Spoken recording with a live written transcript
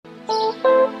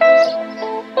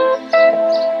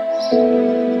Okay,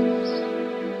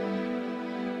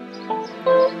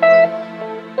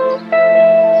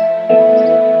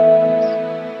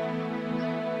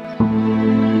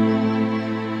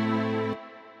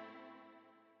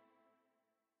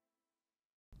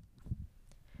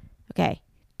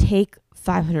 take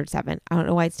 507. I don't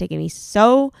know why it's taking me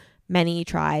so many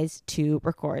tries to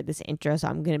record this intro, so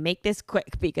I'm going to make this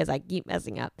quick because I keep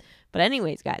messing up. But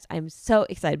anyways, guys, I'm so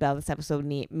excited about this episode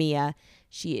with Mia.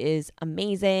 She is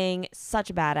amazing, such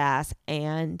a badass,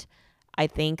 and I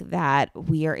think that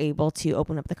we are able to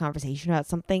open up the conversation about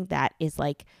something that is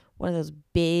like one of those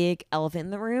big elephant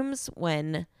in the rooms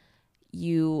when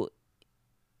you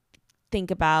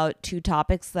think about two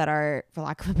topics that are, for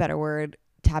lack of a better word,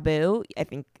 taboo. I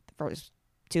think the first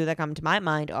two that come to my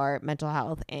mind are mental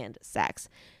health and sex.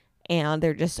 And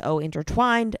they're just so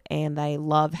intertwined. And I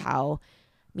love how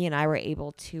me and I were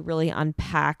able to really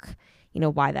unpack,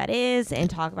 why that is and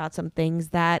talk about some things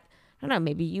that, I don't know,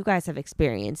 maybe you guys have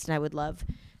experienced. And I would love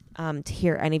to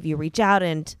hear any of you reach out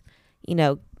and,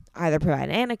 either provide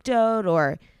an anecdote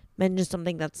or mention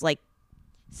something that's like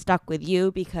stuck with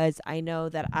you, because I know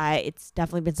that it's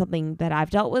definitely been something that I've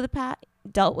dealt with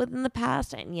in the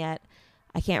past, and yet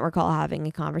I can't recall having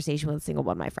a conversation with a single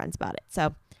one of my friends about it.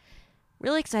 So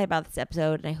really excited about this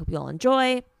episode, and I hope you all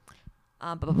enjoy.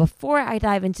 But before I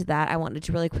dive into that, I wanted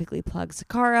to really quickly plug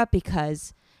Sakara,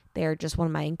 because they're just one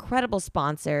of my incredible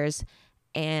sponsors,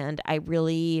 and I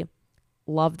really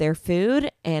love their food,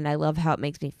 and I love how it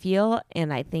makes me feel.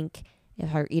 And I think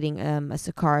if I were eating a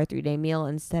Sakara 3-day meal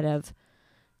instead of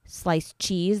sliced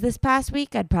cheese this past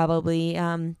week, I'd probably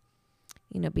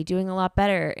be doing a lot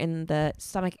better in the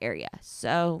stomach area.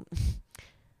 So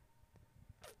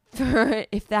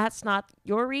if that's not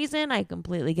your reason, I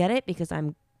completely get it, because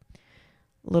I'm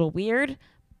a little weird.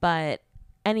 But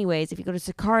anyways, if you go to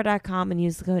Sakara.com and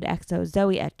use the code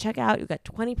XOZOE at checkout, you got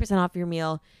 20% off your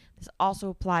meal. This also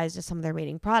applies to some of their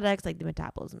main products like the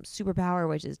Metabolism Superpower,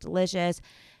 which is delicious,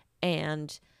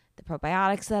 and the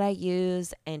probiotics that I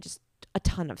use, and just a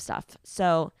ton of stuff.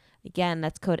 So again,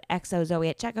 that's code XOZOE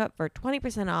at checkout for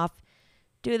 20% off.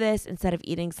 Do this instead of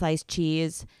eating sliced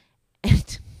cheese.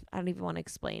 And I don't even want to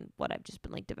explain what I've just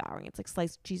been like devouring. It's like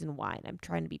sliced cheese and wine. I'm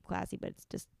trying to be classy, but it's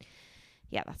just,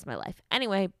 yeah, that's my life.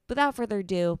 Anyway, without further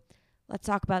ado, let's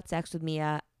talk about sex with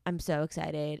Mia. I'm so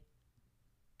excited.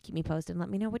 Keep me posted and let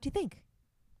me know what you think.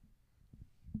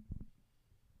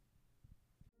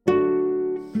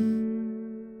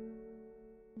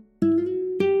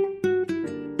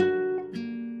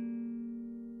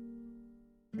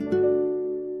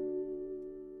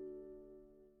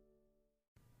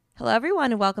 Hello,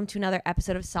 everyone, and welcome to another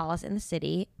episode of Solace in the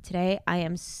City. Today, I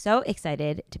am so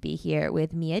excited to be here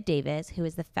with Mia Davis, who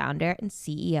is the founder and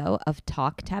CEO of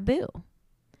Talk Taboo.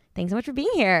 Thanks so much for being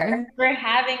here. Thanks for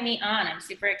having me on. I'm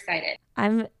super excited.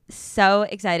 I'm so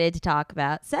excited to talk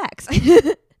about sex.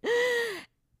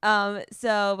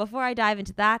 So before I dive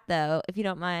into that, though, if you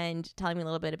don't mind telling me a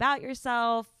little bit about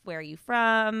yourself, where are you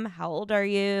from? How old are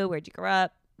you? Where'd you grow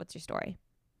up? What's your story?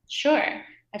 Sure.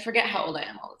 I forget how old I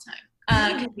am all the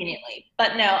time, conveniently.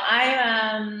 But no,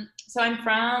 I'm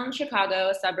from Chicago,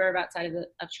 a suburb outside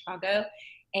of Chicago,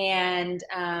 and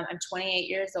I'm 28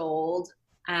 years old.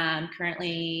 I'm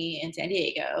currently in San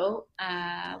Diego.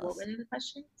 What were the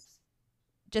questions?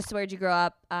 Just where'd you grow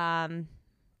up?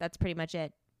 That's pretty much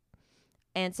it.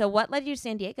 And so what led you to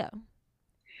San Diego?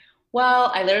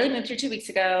 Well, I literally moved here 2 weeks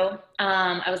ago.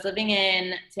 I was living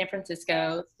in San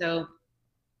Francisco. So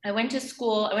I went to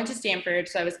school. I went to Stanford.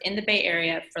 So I was in the Bay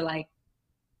Area for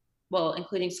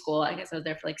including school. I guess I was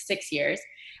there for 6 years.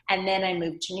 And then I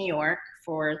moved to New York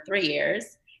for 3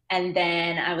 years. And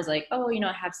then I was like, oh,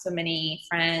 I have so many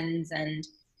friends and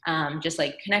just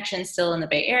connections still in the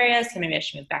Bay Area. So maybe I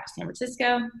should move back to San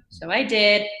Francisco. So I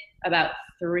did about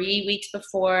 3 weeks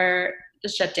before the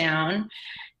shutdown.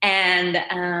 And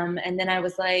then I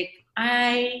was like,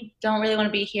 I don't really want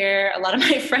to be here. A lot of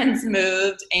my friends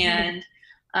moved, and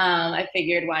I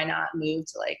figured why not move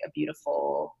to a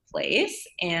beautiful place.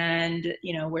 And,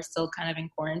 we're still kind of in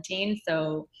quarantine.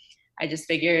 So I just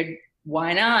figured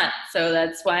why not? So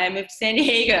that's why I moved to San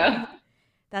Diego.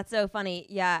 That's so funny.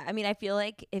 Yeah. I mean, I feel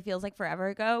like it feels like forever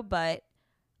ago, but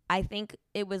I think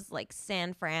it was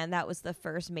San Fran. That was the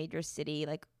first major city,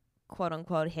 quote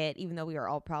unquote hit, even though we were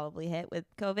all probably hit with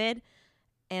COVID.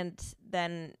 And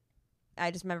then I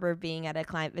just remember being at a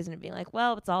client visit and being like,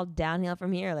 well, it's all downhill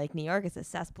from here. New York is a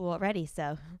cesspool already.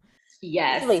 So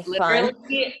yes,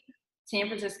 literally San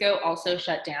Francisco also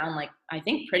shut down, I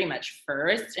think pretty much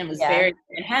first, and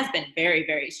it has been very,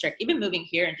 very strict. Even moving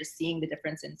here and just seeing the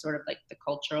difference in sort of the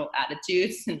cultural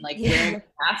attitudes and wearing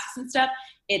masks and stuff,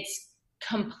 it's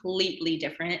completely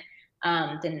different.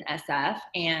 than SF,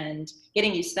 and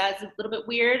getting used to that is a little bit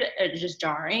weird, just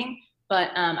jarring.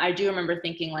 But I do remember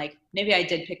thinking like maybe I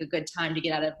did pick a good time to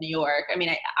get out of New York. I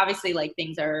mean, obviously like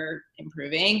things are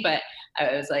improving, but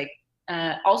I was like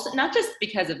also not just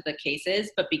because of the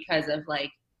cases, but because of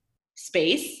like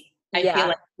space. I feel Yeah.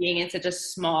 like being in such a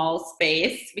small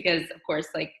space because, of course,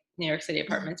 like New York City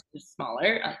apartments are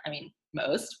smaller. I mean,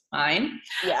 most mine.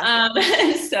 Yeah.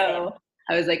 Same. So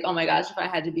I was like, oh my gosh, if I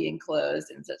had to be enclosed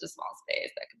in such a small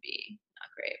space, that could be not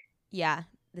great. Yeah.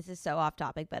 This is so off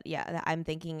topic, but yeah, I'm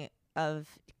thinking of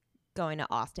going to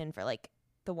Austin for like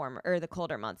the warmer or the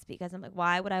colder months because I'm like,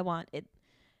 why would I want it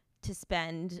to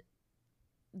spend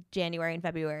January and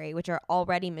February, which are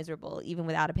already miserable even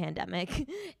without a pandemic,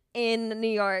 in New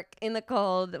York in the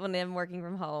cold when I'm working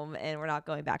from home and we're not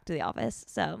going back to the office.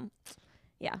 So,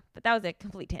 yeah, but that was a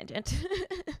complete tangent.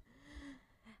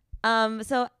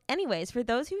 So anyways, for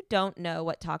those who don't know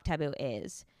what Talk Taboo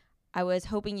is, I was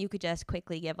hoping you could just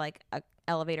quickly give like a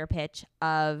elevator pitch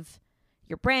of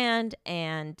your brand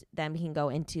and then we can go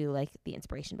into like the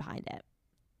inspiration behind it.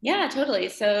 Yeah, totally.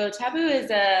 So Taboo is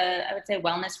a, I would say,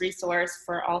 wellness resource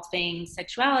for all things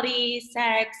sexuality,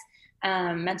 sex,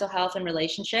 mental health, and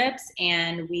relationships.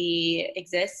 And we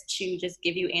exist to just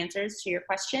give you answers to your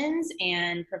questions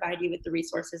and provide you with the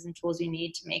resources and tools you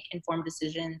need to make informed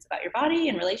decisions about your body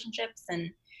and relationships and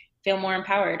feel more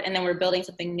empowered. And then we're building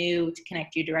something new to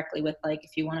connect you directly with, like,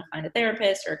 if you want to find a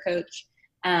therapist or a coach,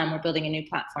 we're building a new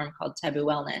platform called Taboo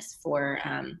Wellness for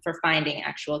finding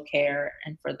actual care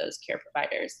and for those care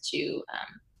providers to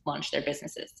launch their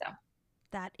businesses. So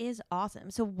That is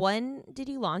awesome. So when did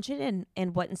you launch it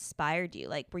and what inspired you?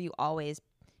 Like were you always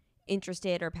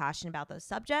interested or passionate about those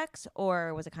subjects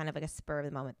or was it kind of like a spur of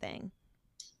the moment thing?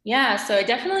 yeah, so I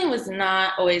definitely was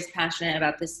not always passionate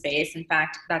about this space. In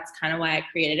fact, that's kind of why I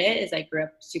created it. Is I grew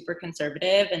up super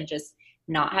conservative and just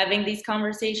not having these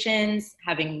conversations,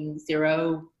 having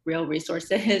zero real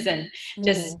resources, Mm.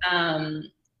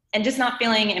 and just not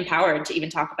feeling empowered to even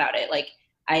talk about it. Like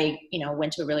I,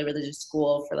 went to a really religious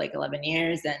school for like 11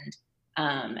 years,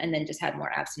 and then just had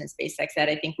more abstinence-based sex ed.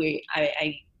 I think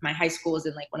my high school was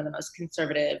in like one of the most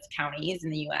conservative counties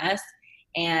in the U.S.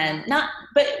 And not,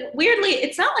 but weirdly,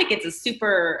 it's not like it's a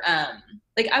super,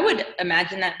 like I would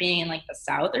imagine that being in like the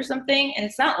South or something, and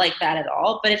it's not like that at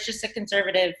all. But it's just a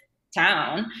conservative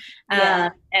town, Yeah.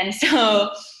 and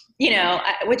so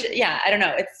which yeah, I don't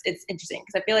know. It's interesting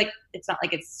because I feel like it's not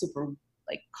like it's super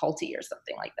like culty or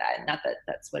something like that. And not that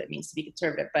that's what it means to be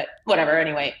conservative, but whatever.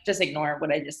 Anyway, just ignore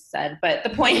what I just said. But the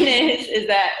point is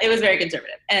that it was very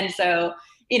conservative, and so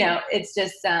it's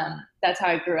just that's how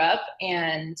I grew up,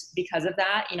 and because of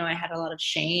that, I had a lot of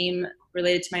shame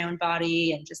related to my own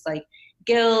body, and just like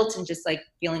guilt, and just like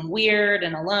feeling weird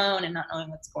and alone, and not knowing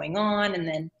what's going on, and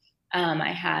then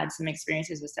I had some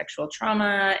experiences with sexual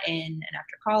trauma in and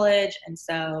after college, and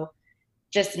so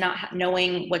just not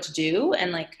knowing what to do,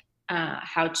 and like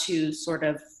how to sort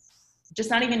of just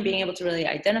not even being able to really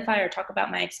identify or talk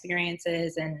about my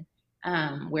experiences, and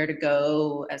where to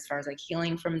go as far as like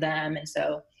healing from them. And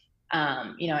so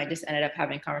I just ended up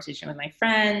having a conversation with my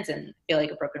friends, and I feel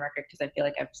like a broken record because I feel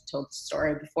like I've told the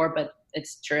story before, but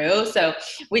it's true. So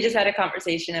we just had a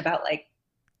conversation about like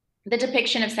the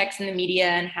depiction of sex in the media,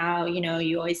 and how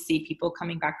you always see people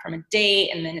coming back from a date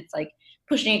and then it's like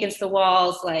pushing against the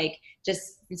walls, like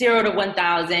just 0 to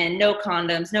 1,000, no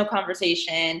condoms, no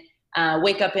conversation,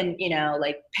 wake up and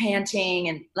like panting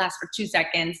and last for 2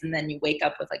 seconds, and then you wake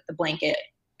up with like the blanket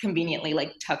conveniently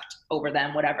like tucked over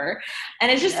them, whatever.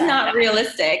 And it's just Yeah. not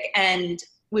realistic. And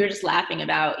we were just laughing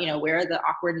about where are the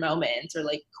awkward moments, or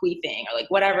like queefing, or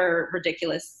like whatever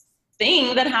ridiculous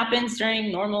thing that happens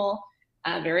during normal,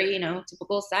 very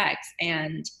typical sex,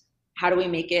 and how do we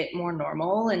make it more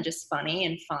normal and just funny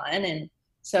and fun. And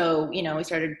so we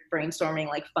started brainstorming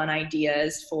like fun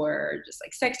ideas for just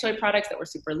like sex toy products that were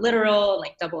super literal and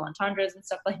like double entendres and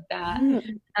stuff like that.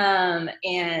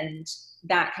 And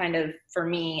that kind of, for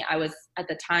me, I was at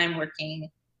the time working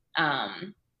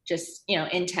just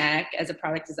in tech as a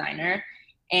product designer,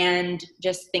 and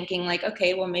just thinking like,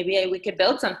 okay, well maybe we could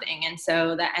build something. And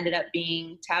so that ended up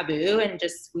being Taboo, and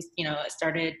just we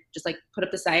started just like put up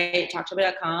the site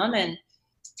talktaboo.com, and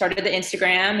started the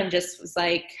Instagram, and just was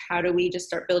like, how do we just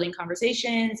start building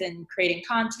conversations and creating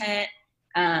content.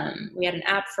 We had an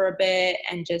app for a bit,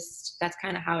 and just that's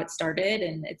kind of how it started,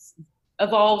 and it's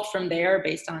evolved from there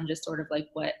based on just sort of like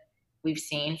what we've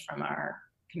seen from our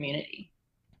community.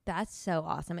 That's so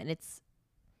awesome. And it's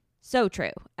so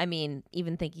true. I mean,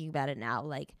 even thinking about it now,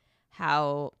 like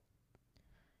how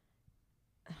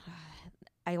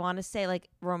I want to say like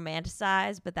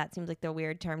romanticized, but that seems like the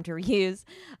weird term to use,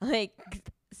 like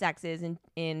sex is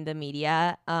in the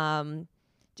media.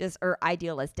 Just or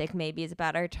idealistic maybe is a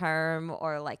better term,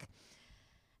 or like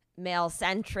male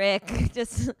centric.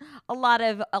 Just a lot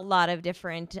of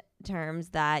different terms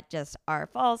that just are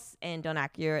false and don't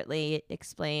accurately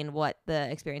explain what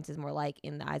the experience is more like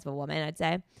in the eyes of a woman, I'd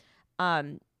say.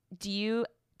 Do you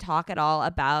talk at all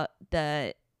about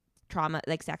the trauma,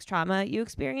 like sex trauma you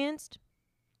experienced?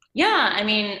 Yeah, I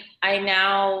mean, I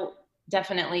now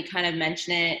definitely kind of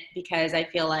mention it because I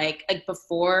feel like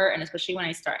before, and especially when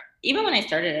I start, even when I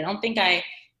started, I don't think I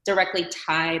directly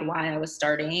tied why I was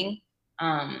starting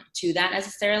to that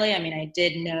necessarily. I mean, I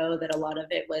did know that a lot of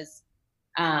it was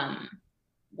um,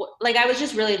 like I was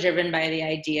just really driven by the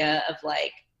idea of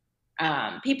like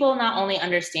people not only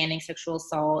understanding sexual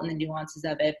assault and the nuances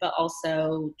of it, but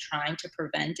also trying to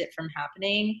prevent it from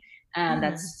happening. Mm-hmm.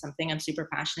 That's something I'm super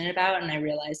passionate about. And I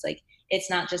realized like it's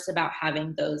not just about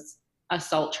having those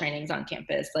assault trainings on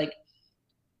campus. Like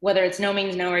whether it's no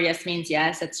means no or yes means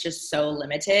yes, it's just so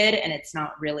limited and it's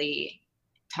not really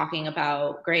talking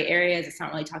about gray areas. It's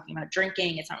not really talking about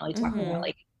drinking. It's not really talking about Mm-hmm.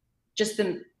 like just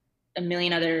a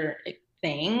million other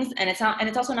things. And it's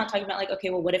also not talking about like, okay,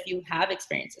 well, what if you have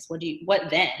experiences? What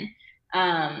then?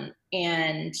 And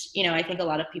I think a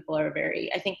lot of people are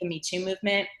I think the Me Too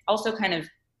movement also kind of,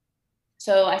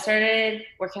 so I started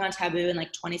working on Taboo in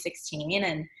like 2016,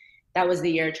 and that was the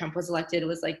year Trump was elected. It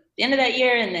was like the end of that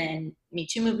year, and then Me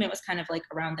Too movement was kind of like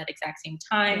around that exact same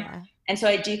time. Yeah. And so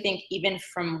I do think even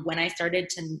from when I started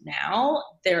to now,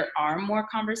 there are more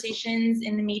conversations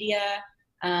in the media,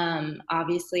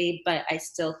 obviously, but I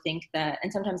still think that,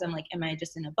 and sometimes I'm like, am I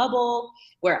just in a bubble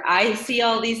where I see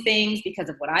all these things because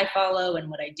of what I follow and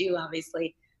what I do,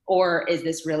 obviously, or is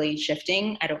this really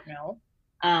shifting? I don't know.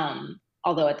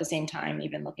 Although at the same time,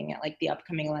 even looking at like the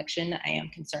upcoming election, I am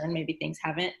concerned maybe things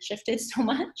haven't shifted so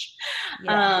much.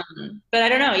 Yeah. But I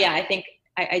don't know. Yeah, I think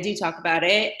I do talk about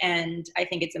it, and I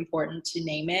think it's important to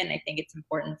name it, and I think it's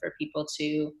important for people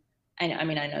to. I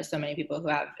mean, I know so many people who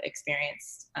have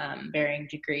experienced varying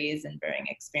degrees and varying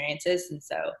experiences, and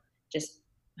so just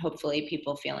hopefully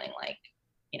people feeling like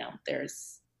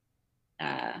there's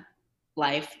uh,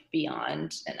 life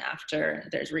beyond and after.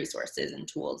 There's resources and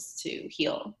tools to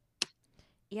heal.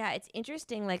 Yeah, it's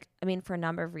interesting. Like, I mean, for a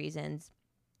number of reasons.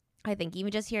 I think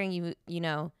even just hearing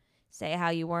you, say how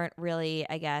you weren't really,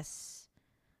 I guess,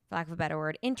 for lack of a better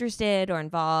word, interested or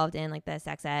involved in like the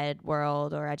sex ed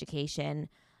world or education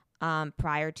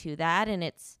prior to that. And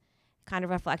it's kind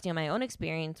of reflecting on my own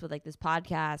experience with like this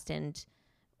podcast and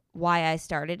why I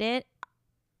started it.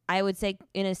 I would say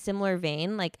in a similar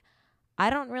vein, like, I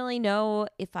don't really know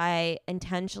if I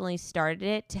intentionally started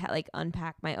it to like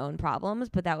unpack my own problems,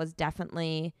 but that was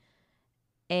definitely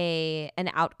an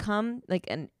outcome, like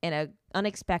an a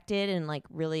unexpected and like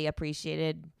really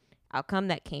appreciated outcome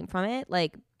that came from it.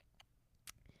 Like,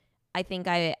 I think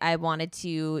I wanted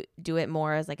to do it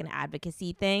more as like an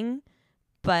advocacy thing,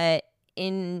 but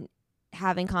in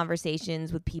having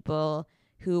conversations with people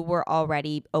who were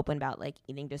already open about like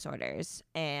eating disorders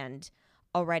and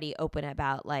already open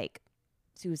about like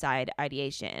suicide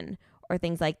ideation or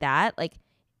things like that, like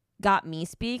got me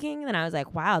speaking. And I was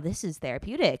like, wow, this is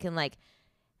therapeutic. And like,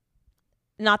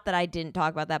 not that I didn't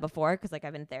talk about that before, because like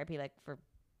I've been in therapy like for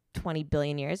 20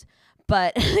 billion years,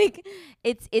 but like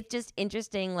it's just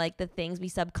interesting, like the things we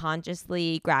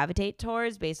subconsciously gravitate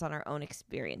towards based on our own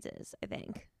experiences, I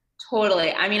think.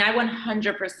 Totally. I mean, I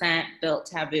 100% built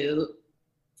Taboo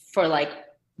for like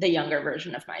the younger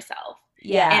version of myself and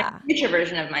Yeah. future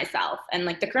version of myself and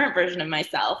like the current version of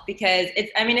myself because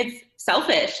it's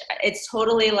selfish. It's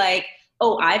totally like,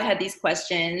 oh, I've had these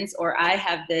questions or I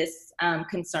have this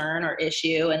concern or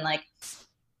issue. And like,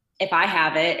 if I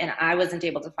have it and I wasn't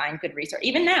able to find good research,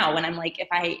 even now when I'm like,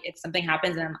 if something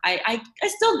happens and I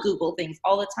still Google things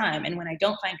all the time. And when I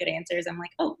don't find good answers, I'm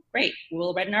like, oh, great.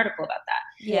 We'll write an article about that.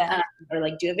 Yeah. Or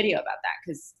like do a video about that.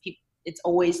 Cause it's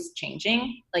always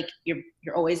changing. Like you're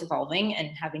always evolving and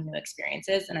having new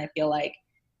experiences. And I feel like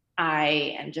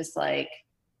I am just like,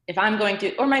 if I'm going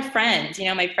through, or my friends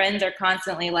are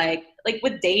constantly like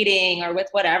with dating or with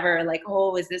whatever, like,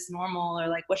 oh, is this normal? Or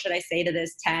like, what should I say to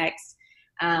this text?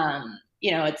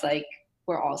 It's like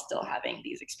we're all still having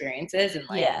these experiences and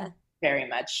like Yeah. very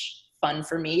much fun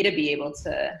for me to be able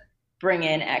to bring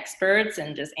in experts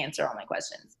and just answer all my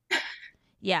questions.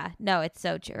 Yeah. No, it's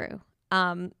so true.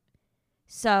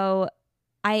 So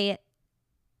I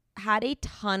had a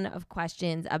ton of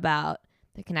questions about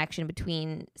the connection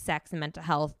between sex and mental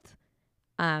health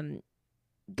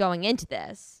going into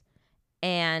this.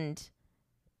 And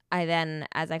I then,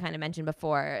 as I kind of mentioned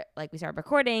before, like we started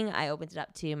recording, I opened it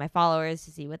up to my followers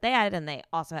to see what they had, and they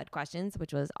also had questions,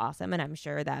 which was awesome. And I'm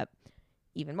sure that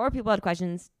even more people had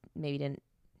questions, maybe didn't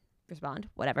respond,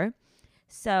 whatever.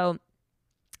 So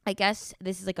I guess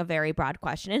this is like a very broad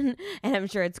question, and I'm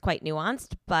sure it's quite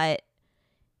nuanced, but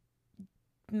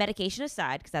medication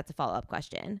aside, because that's a follow-up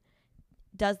question,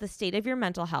 does the state of your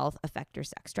mental health affect your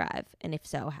sex drive? And if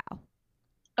so, how?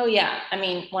 Oh yeah, I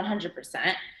mean,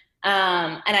 100%.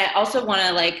 And I also want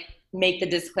to like make the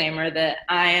disclaimer that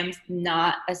I am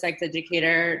not a sex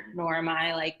educator, nor am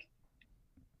I like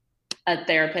a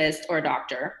therapist or a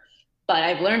doctor, but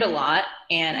I've learned a lot.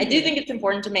 And I do think it's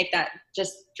important to make that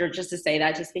just to say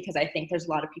that, just because I think there's a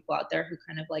lot of people out there who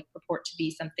kind of like purport to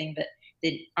be something that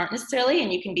they aren't necessarily,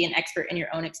 and you can be an expert in your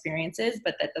own experiences,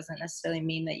 but that doesn't necessarily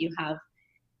mean that you have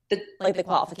the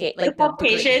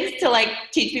qualifications to like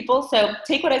teach people. So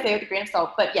take what I say with a grain of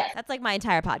salt. But yes, that's like my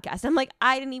entire podcast. I'm like,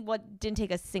 I didn't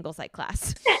take a single psych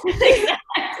class.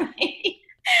 Exactly.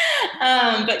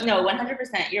 But no,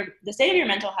 100%. The state of your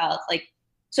mental health. Like,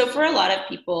 so for a lot of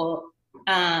people,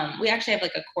 we actually have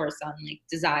like a course on like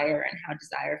desire and how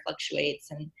desire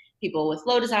fluctuates, and people with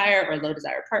low desire or low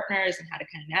desire partners and how to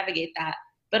kind of navigate that.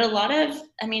 But a lot of,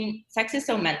 I mean, sex is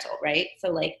so mental, right?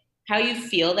 So like, how you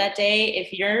feel that day,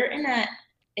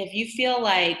 if you feel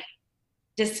like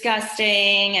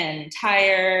disgusting and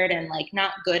tired and like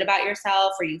not good about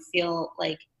yourself, or you feel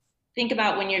like, think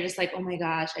about when you're just like, oh my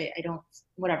gosh, I don't,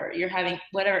 whatever, you're having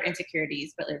whatever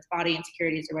insecurities, but it's body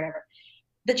insecurities or whatever.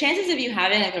 The chances of you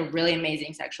having like a really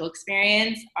amazing sexual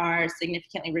experience are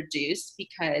significantly reduced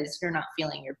because you're not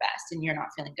feeling your best and you're not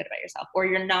feeling good about yourself, or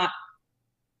you're not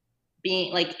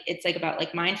being like, it's like about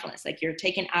like mindfulness, like you're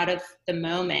taken out of the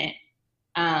moment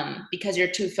because you're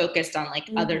too focused on like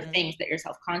other things that you're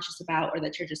self-conscious about, or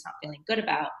that you're just not feeling good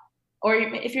about. Or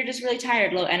if you're just really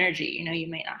tired, low energy, you know, you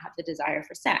might not have the desire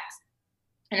for sex.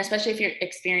 And especially if you're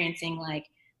experiencing like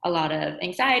a lot of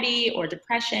anxiety or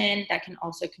depression, that can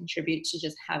also contribute to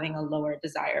just having a lower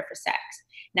desire for sex.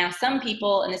 Now, some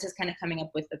people, and this is kind of coming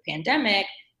up with the pandemic,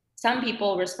 some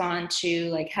people respond to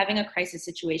like having a crisis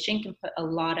situation can put a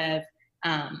lot of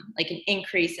like an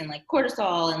increase in like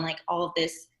cortisol and like all of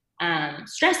this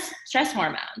stress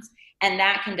hormones, and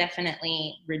that can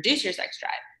definitely reduce your sex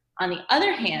drive. On the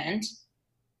other hand,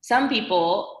 some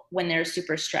people, when they're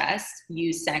super stressed,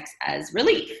 use sex as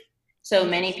relief. So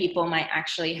many people might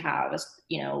actually have,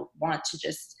 you know, want to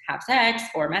just have sex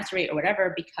or masturbate or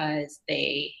whatever because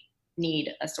they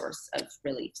need a source of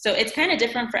relief. So it's kind of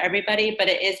different for everybody, but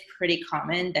it is pretty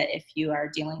common that if you are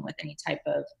dealing with any type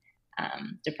of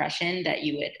depression, that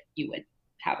you would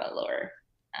have a lower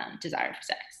desire for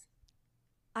sex.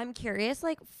 I'm curious,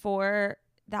 like for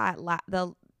that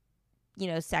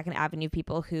the second avenue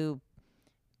people who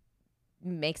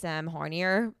makes them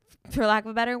hornier, for lack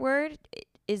of a better word,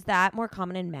 is that more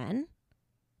common in men?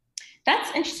 That's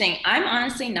interesting. I'm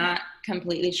honestly not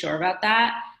completely sure about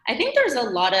that. I think there's a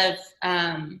lot of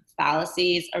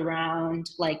fallacies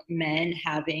around like men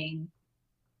having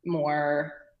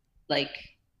more like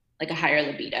a higher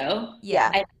libido. Yeah.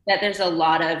 I think that there's a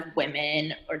lot of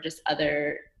women or just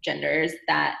other genders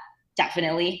that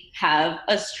definitely have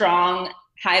a strong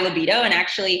high libido and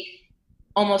actually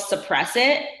almost suppress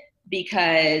it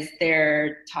because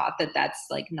they're taught that that's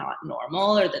like not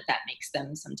normal, or that makes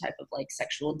them some type of like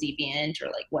sexual deviant or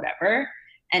like whatever.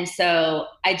 And so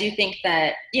I do think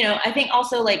that, you know, I think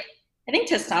also like, I think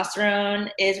testosterone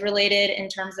is related in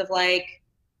terms of like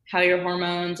how your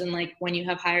hormones, and like when you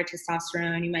have higher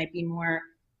testosterone, you might be more,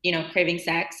 you know, craving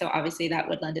sex. So obviously that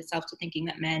would lend itself to thinking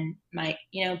that men might,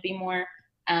 you know, be more.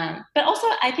 But also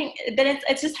I think that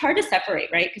it's just hard to separate,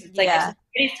 right? Because it's like if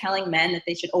somebody's telling men that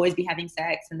they should always be having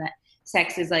sex and that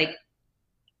sex is like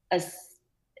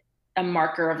a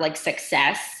marker of like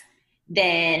success,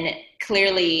 then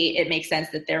clearly it makes sense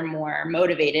that they're more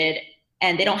motivated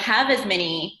and they don't have as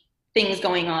many things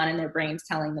going on in their brains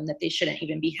telling them that they shouldn't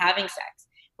even be having sex.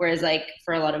 Whereas like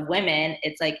for a lot of women,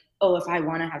 it's like, oh, if I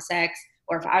want to have sex,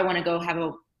 or if I want to go have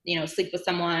a, you know, sleep with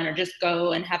someone, or just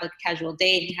go and have a casual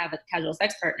date and have a casual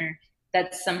sex partner,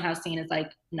 that's somehow seen as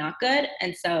like not good.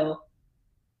 And so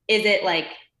is it like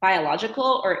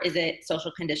biological, or is it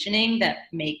social conditioning that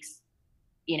makes,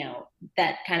 you know,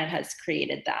 that kind of has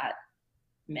created that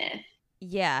myth?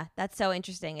 Yeah, that's so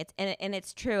interesting.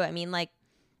 It's true. I mean, like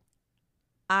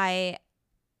I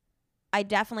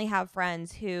definitely have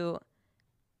friends who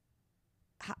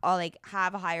like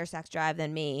have a higher sex drive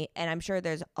than me, and I'm sure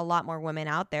there's a lot more women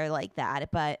out there like that.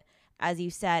 But as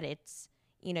you said, it's,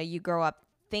 you know, you grow up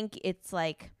it's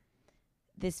like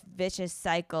this vicious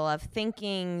cycle of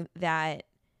thinking that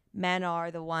men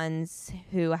are the ones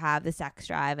who have the sex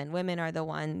drive and women are the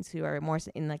ones who are more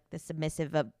in like the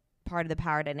submissive part of the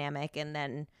power dynamic, and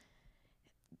then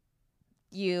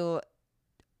you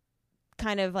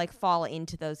kind of like fall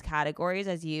into those categories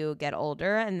as you get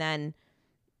older, and then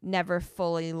never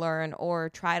fully learn or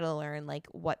try to learn like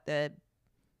what the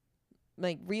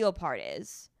like real part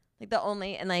is. Like the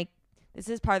only, and like this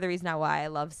is part of the reason why I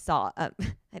love I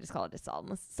just call it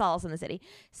Solace in the City,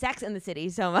 Sex in the City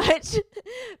so much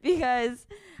because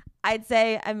I'd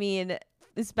say, I mean,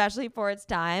 especially for its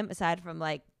time, aside from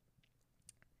like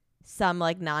some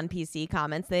like non-PC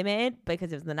comments they made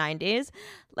because it was the 90s,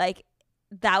 like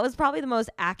that was probably the most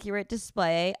accurate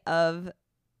display of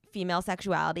female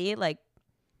sexuality like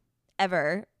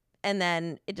ever. And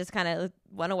then it just kind of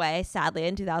went away sadly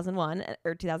in 2001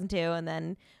 or 2002. And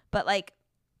then, but like,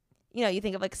 you know, you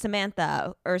think of like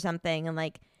Samantha or something, and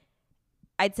like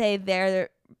I'd say they're,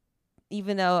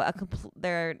 even though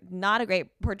they're not a great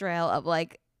portrayal of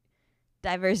like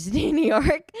diversity in New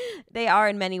York, they are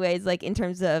in many ways like in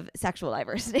terms of sexual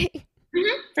diversity.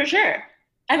 For sure.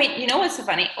 I mean, you know what's so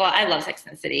funny? Well, I love Sex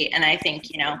and the City, and I think,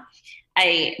 you know,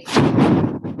 I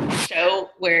show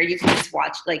where you can just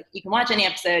watch, like, you can watch any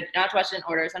episode, not to watch it in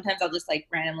order. Sometimes I'll just like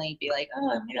randomly be like,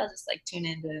 oh, maybe I'll just like tune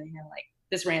into, you know, like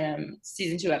this random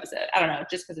season 2 episode. I don't know,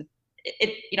 just because it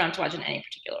you don't have to watch in any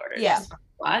particular order. Yeah. Just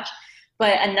watch.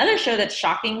 But another show that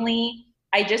shockingly,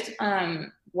 I just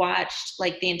watched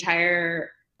like the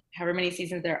entire, however many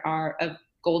seasons there are of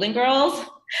Golden Girls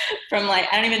from like,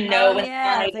 I don't even know when it's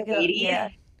on, like 80s. Yeah.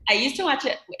 I used to watch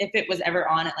it if it was ever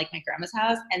on at like my grandma's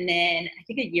house. And then I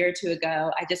think a year or two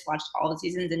ago, I just watched all the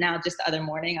seasons. And now just the other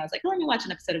morning, I was like, oh, let me watch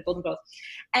an episode of Golden Girls.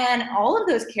 And all of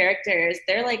those characters,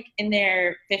 they're like in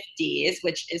their 50s,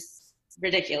 which is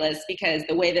ridiculous because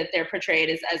the way that they're portrayed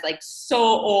is as like so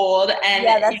old. And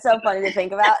yeah, that's so funny to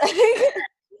think about.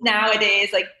 Nowadays,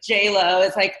 like J-Lo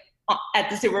is like at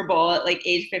the Super Bowl at like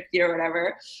age 50 or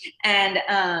whatever. And,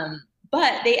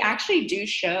 but they actually do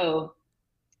show,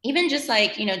 even just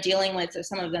like, you know, dealing with, so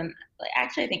some of them, like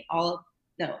actually I think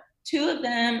two of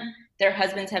them, their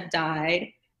husbands have died.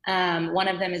 One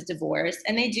of them is divorced,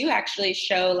 and they do actually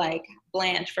show like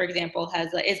Blanche, for example,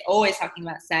 is always talking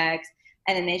about sex.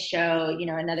 And then they show, you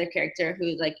know, another character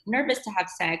who's like nervous to have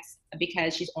sex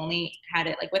because she's only had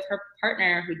it like with her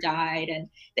partner who died. And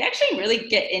they actually really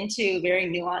get into very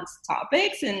nuanced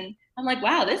topics. And I'm like,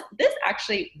 wow, this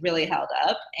actually really held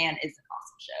up and is an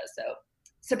awesome show. So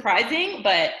surprising,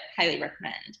 but highly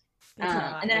recommend.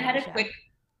 And then I had a quick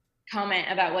comment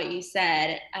about what you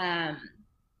said.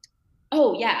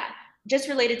 Oh yeah, just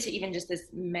related to even just this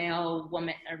male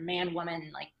woman or man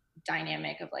woman like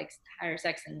dynamic of like higher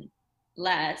sex and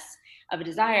less of a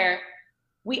desire.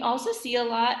 We also see a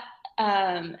lot,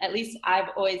 at least I've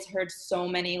always heard so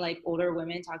many like older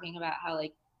women talking about how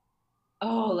like,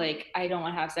 oh, like I don't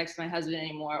want to have sex with my husband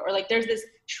anymore, or like there's this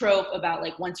trope about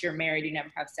like once you're married you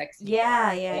never have sex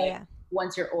anymore. Yeah.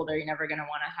 Once you're older you're never gonna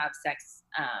want to have sex,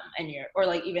 and or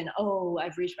like even, oh,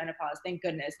 I've reached menopause, thank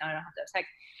goodness, now I don't have to have sex.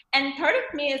 And part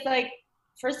of me is like,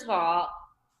 first of all,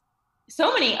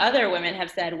 so many other women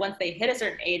have said once they hit a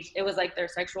certain age, it was like their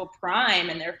sexual prime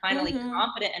and they're finally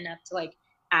confident enough to like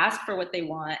ask for what they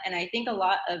want. And I think a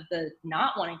lot of the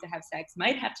not wanting to have sex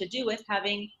might have to do with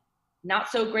having not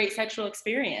so great sexual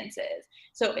experiences.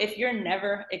 So if you're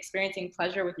never experiencing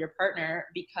pleasure with your partner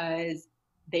because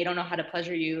they don't know how to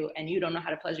pleasure you and you don't know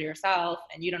how to pleasure yourself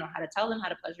and you don't know how to tell them how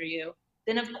to pleasure you,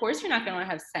 then of course you're not going to want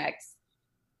to have sex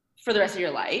for the rest of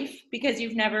your life because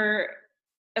you've never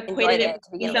equated it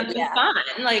to something fun.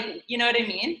 Like, you know what I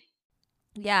mean?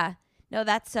 Yeah. No,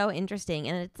 that's so interesting.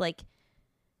 And it's like,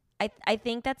 I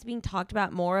think that's being talked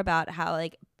about more about how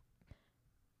like,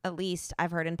 at least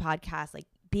I've heard in podcasts, like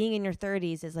being in your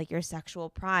 30s is like your sexual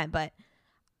prime. But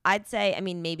I'd say, I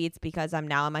mean, maybe it's because I'm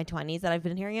now in my 20s that I've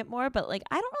been hearing it more, but like,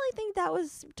 I don't really think that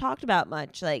was talked about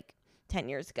much like 10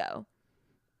 years ago.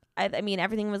 I mean,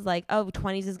 everything was like, oh,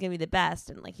 20s is going to be the best.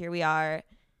 And like, here we are,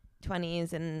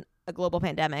 20s and a global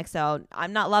pandemic, so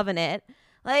I'm not loving it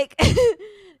like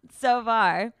so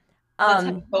far.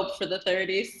 Hope for the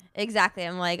 30s. Exactly.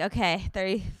 I'm like, okay,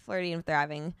 30, flirty and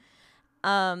thriving.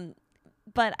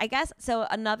 But I guess so.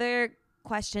 Another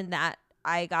question that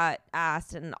I got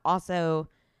asked and also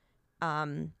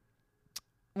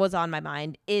was on my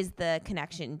mind is the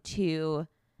connection to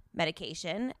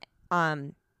medication.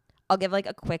 I'll give like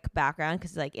a quick background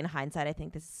because like in hindsight I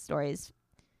think this story is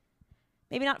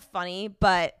maybe not funny,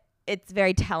 but it's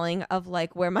very telling of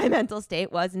like where my mental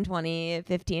state was in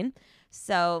 2015.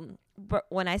 So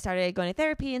when I started going to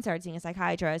therapy and started seeing a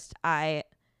psychiatrist,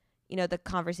 the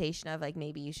conversation of like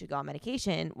maybe you should go on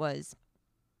medication was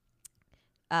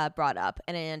brought up.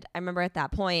 And I remember at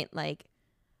that point, like,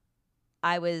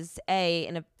 I was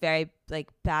in a very like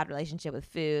bad relationship with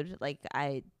food. Like,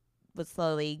 I was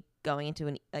slowly going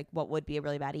into what would be a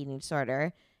really bad eating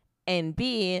disorder, and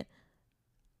B,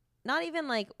 not even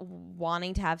like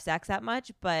wanting to have sex that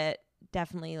much, but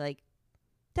definitely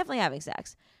having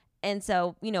sex. And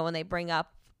so, when they bring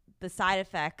up the side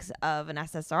effects of an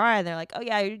SSRI, they're like, oh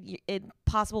yeah, it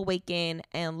possible weight gain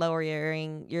and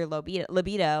lowering your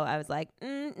libido. I was like,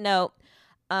 no.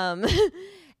 Um,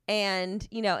 and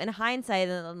in hindsight,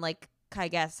 and then like I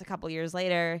guess a couple years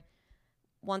later,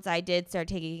 once I did start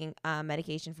taking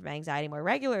medication for my anxiety more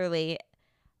regularly,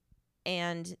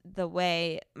 and the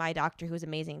way my doctor, who was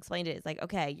amazing, explained it is like,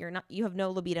 okay, you have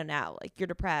no libido now. Like, you're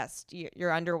depressed,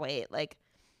 you're underweight. Like,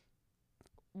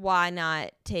 why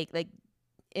not take, like,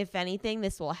 if anything,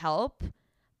 this will help.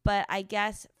 But I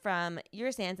guess from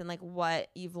your stance and like what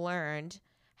you've learned,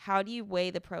 how do you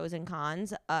weigh the pros and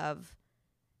cons of,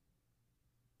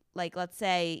 like, let's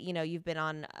say, you've been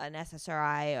on an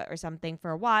SSRI or something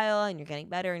for a while and you're getting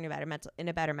better and you're in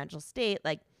a better mental state.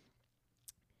 Like,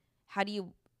 how do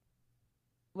you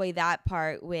weigh that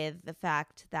part with the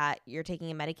fact that you're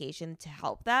taking a medication to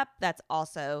help that's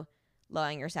also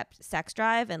lowering your sex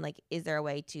drive? And like, is there a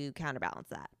way to counterbalance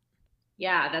that?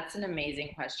 Yeah, that's an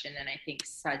amazing question. And I think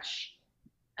such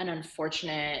an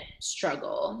unfortunate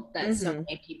struggle that so Mm-hmm.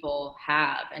 many people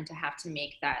have, and to have to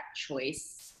make that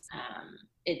choice.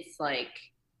 It's like,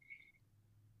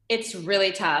 it's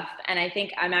really tough. And I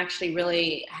think I'm actually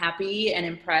really happy and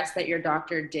impressed that your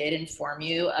doctor did inform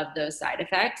you of those side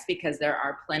effects, because there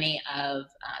are plenty of,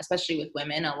 especially with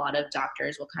women, a lot of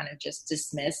doctors will kind of just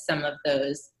dismiss some of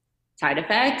those side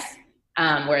effects.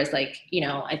 Whereas, like,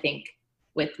 I think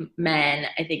with men,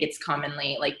 I think it's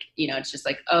commonly like, it's just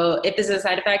like, oh, if this is a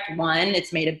side effect, one,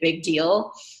 it's made a big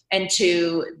deal. And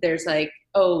two, there's like,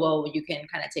 oh, well, you can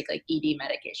kind of take like ED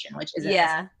medication, which isn't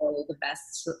Yeah. necessarily the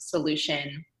best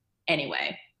solution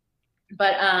anyway.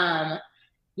 But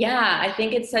yeah, I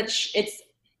think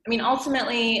I mean,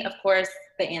 ultimately, of course,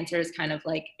 the answer is kind of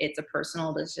like, it's a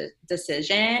personal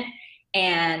decision.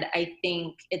 And I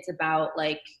think it's about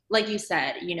like you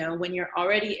said, when you're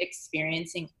already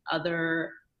experiencing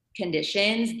other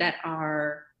conditions that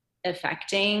are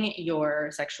affecting your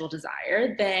sexual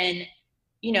desire, then,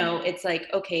 it's like,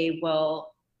 okay,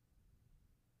 well,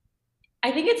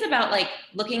 I think it's about like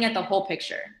looking at the whole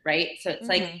picture, right? So it's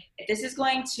like, Mm-hmm. if this is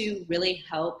going to really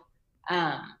help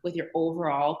with your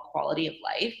overall quality of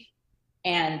life,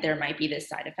 and there might be this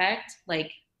side effect,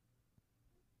 like,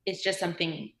 it's just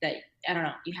something that, I don't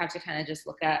know, you have to kind of just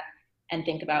look at and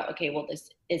think about, okay, well, this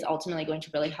is ultimately going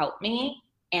to really help me.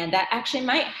 And that actually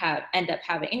might end up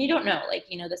having, and you don't know, like,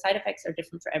 the side effects are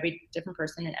different for every different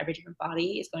person, and every different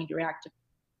body is going to react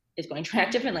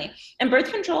differently. And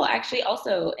birth control actually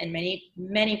also, in many,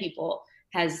 many people,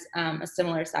 has a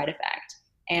similar side effect.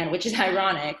 And which is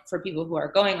ironic for people who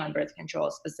are going on birth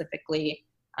control specifically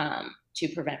to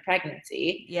prevent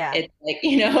pregnancy. Yeah. It's like,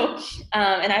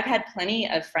 and I've had plenty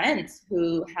of friends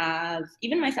who have,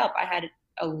 even myself, I had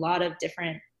a lot of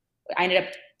different, I ended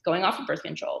up going off of birth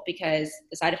control because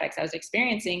the side effects I was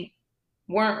experiencing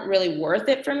weren't really worth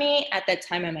it for me at that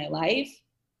time in my life.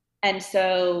 And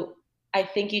so I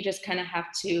think you just kind of have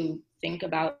to think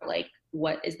about like,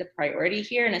 what is the priority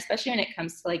here? And especially when it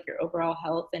comes to like your overall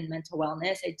health and mental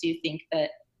wellness, I do think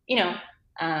that,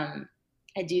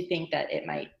 I do think that it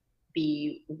might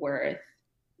be worth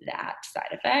that side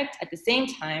effect. At the same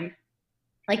time,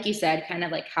 like you said, kind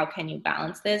of like, how can you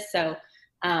balance this? So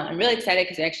I'm really excited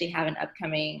because I actually have an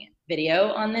upcoming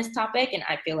video on this topic, and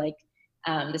I feel like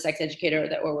the sex educator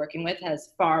that we're working with has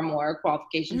far more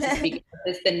qualifications to speak about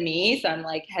this than me. So I'm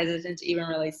like hesitant to even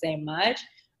really say much.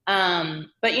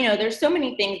 But there's so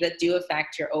many things that do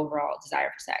affect your overall desire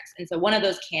for sex. And so one of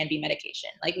those can be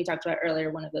medication. Like we talked about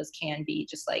earlier, one of those can be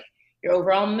just like your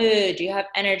overall mood. Do you have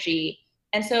energy?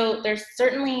 And so there's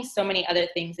certainly so many other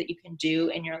things that you can do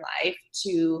in your life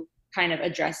to kind of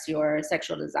address your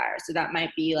sexual desire. So that might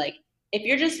be like, if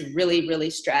you're just really, really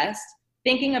stressed,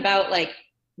 thinking about like,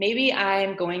 maybe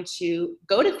I'm going to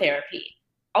go to therapy.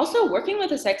 Also, working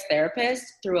with a sex therapist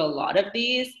through a lot of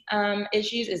these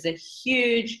issues is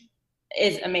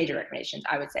a major recommendation,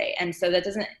 I would say. And so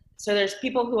so there's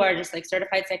people who are just like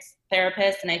certified sex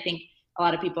therapists. And I think a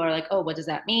lot of people are like, oh, what does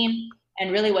that mean?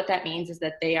 And really what that means is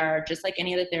that they are just like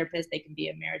any other therapist. They can be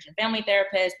a marriage and family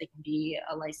therapist. They can be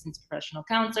a licensed professional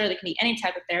counselor. They can be any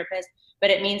type of therapist, but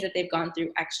it means that they've gone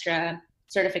through extra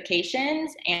certifications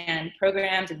and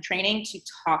programs and training to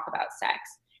talk about sex.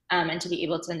 and to be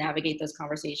able to navigate those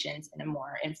conversations in a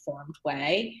more informed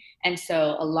way. And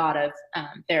so a lot of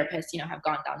therapists, have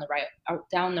gone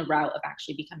down the route of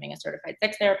actually becoming a certified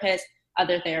sex therapist.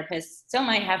 Other therapists still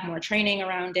might have more training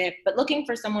around it, but looking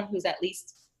for someone who's at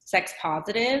least sex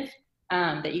positive,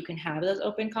 that you can have those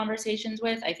open conversations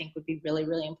with, I think would be really,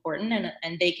 really important.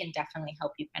 And they can definitely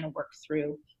help you kind of work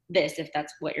through this if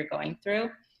that's what you're going through.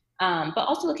 But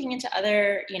also looking into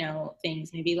other,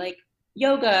 things, maybe like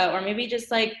yoga, or maybe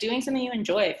just like doing something you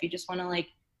enjoy. If you just want to like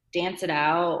dance it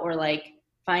out, or like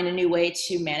find a new way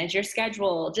to manage your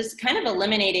schedule, just kind of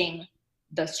eliminating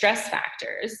the stress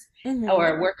factors,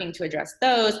 or working to address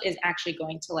those, is actually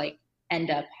going to like end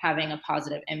up having a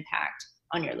positive impact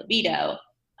on your libido.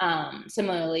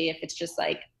 Similarly, if it's just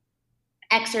like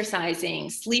exercising,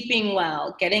 sleeping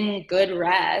well, getting good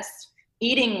rest,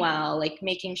 eating well, like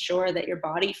making sure that your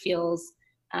body feels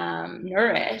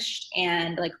nourished,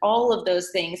 and like all of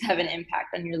those things have an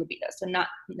impact on your libido. So not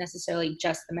necessarily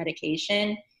just the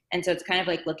medication. And so it's kind of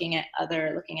like looking at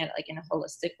it like in a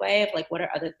holistic way of like, what are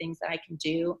other things that I can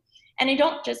do? And you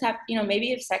don't just have,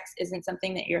 maybe if sex isn't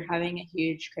something that you're having a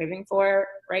huge craving for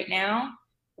right now,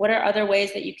 what are other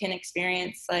ways that you can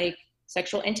experience like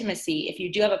sexual intimacy if you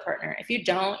do have a partner? If you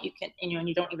don't, you can, and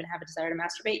you don't even have a desire to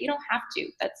masturbate, you don't have to.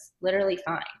 That's literally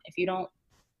fine. If you don't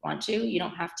want to, you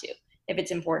don't have to. If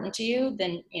it's important to you,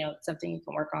 then, it's something you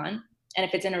can work on. And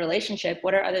if it's in a relationship,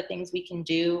 what are other things we can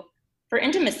do for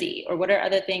intimacy? Or what are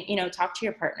other things, talk to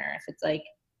your partner. If it's like,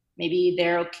 maybe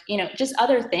they're, just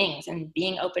other things, and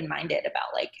being open-minded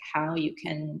about like how you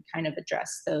can kind of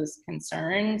address those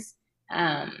concerns.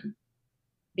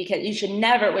 Because what you should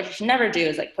never do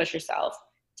is like push yourself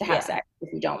to have sex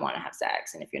if you don't want to have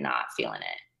sex and if you're not feeling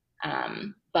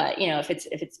it. But if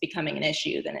it's becoming an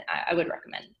issue, then I would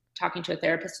recommend talking to a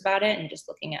therapist about it, and just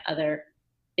looking at other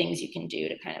things you can do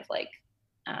to kind of like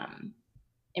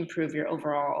improve your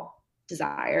overall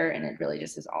desire. And it really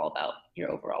just is all about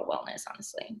your overall wellness,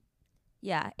 honestly.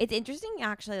 Yeah, it's interesting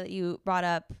actually that you brought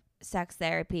up sex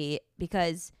therapy,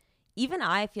 because even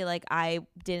I feel like I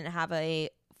didn't have a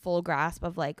full grasp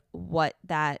of like what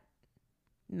that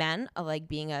meant, of like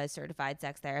being a certified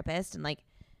sex therapist. And like,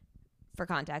 for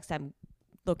context, I'm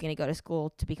looking to go to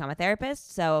school to become a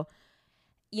therapist. So,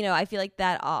 I feel like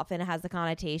that often has the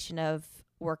connotation of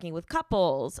working with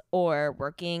couples, or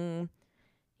working,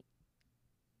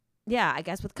 I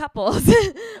guess, with couples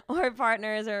or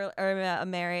partners, or a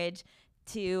marriage,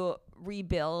 to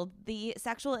rebuild the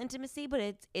sexual intimacy. But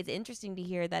it's interesting to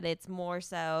hear that it's more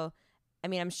so, I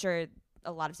mean, I'm sure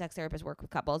a lot of sex therapists work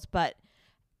with couples, but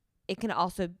it can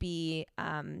also be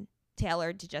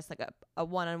tailored to just like a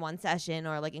one-on-one session,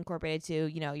 or like incorporated to,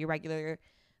 your regular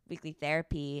weekly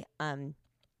therapy,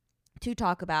 to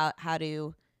talk about how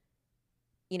to,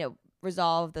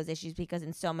 resolve those issues. Because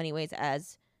in so many ways,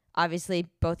 as obviously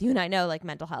both you and I know, like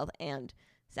mental health and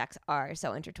sex are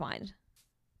so intertwined.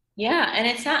 Yeah. And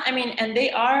it's not, I mean, and they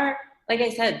are, like I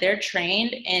said, they're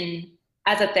trained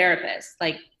as a therapist,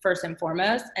 like first and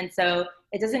foremost. And so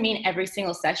it doesn't mean every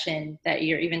single session that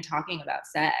you're even talking about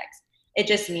sex. It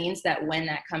just means that when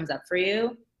that comes up for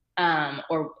you,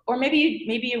 or maybe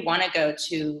you want to go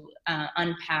to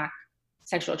unpack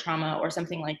sexual trauma or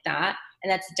something like that,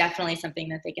 and that's definitely something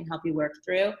that they can help you work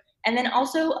through. And then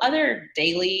also other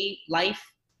daily life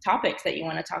topics that you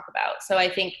want to talk about. So I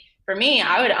think for me,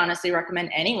 I would honestly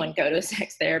recommend anyone go to a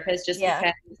sex therapist, just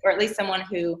because, or at least someone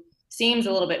who seems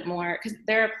a little bit more, because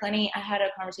there are plenty. I had a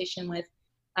conversation with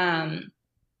a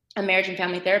marriage and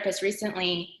family therapist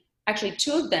recently. Actually,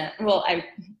 two of them. Well, I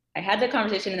had the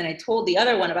conversation, and then I told the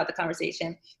other one about the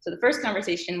conversation. So the first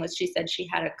conversation was, she said she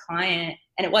had a client,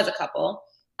 and it was a couple,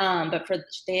 but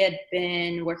they had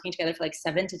been working together for like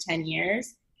 7 to 10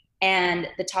 years, and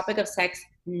the topic of sex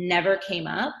never came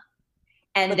up.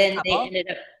 And then they ended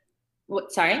up.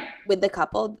 Sorry? With the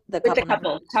couple? With the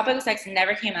couple. The topic of sex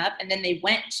never came up. And then they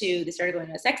started going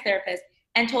to a sex therapist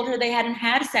and told her they hadn't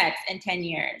had sex in 10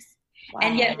 years. Wow.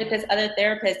 And yet with this other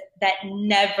therapist, that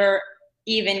never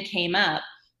even came up.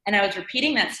 And I was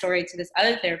repeating that story to this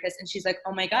other therapist, and she's like,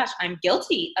 oh my gosh, I'm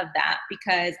guilty of that,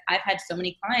 because I've had so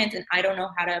many clients and I don't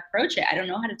know how to approach it. I don't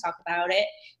know how to talk about it.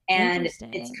 And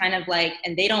it's kind of like,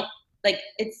 and they don't, like,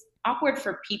 it's awkward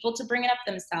for people to bring it up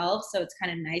themselves. So it's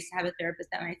kind of nice to have a therapist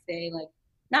that might say, like,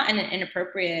 not in an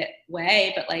inappropriate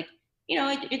way, but like,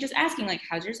 you're just asking, like,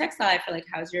 how's your sex life, or like,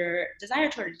 how's your desire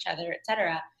toward each other,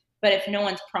 etc. But if no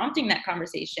one's prompting that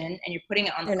conversation and you're putting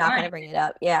it on they're not going to bring it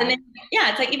up. Yeah. And then,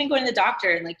 it's like even going to the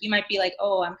doctor, and like, you might be like,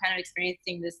 oh, I'm kind of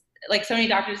experiencing this. Like, so many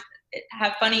doctors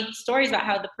have funny stories about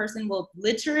how the person will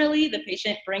literally, the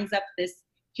patient brings up this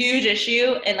huge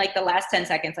issue in like the last 10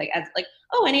 seconds, like as like,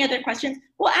 oh, any other questions?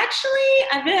 Well, actually,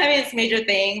 I've been having this major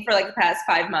thing for like the past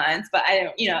 5 months, but I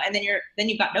don't, and then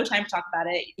you've got no time to talk about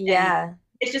it, and Yeah.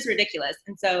 it's just ridiculous.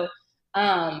 And so,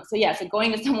 so yeah, so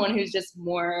going to someone who's just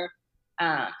more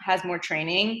has more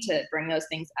training to bring those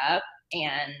things up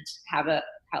and have a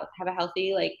have a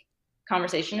healthy like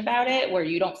conversation about it where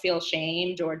you don't feel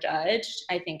shamed or judged,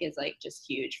 I think is like just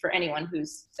huge for anyone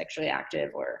who's sexually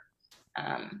active or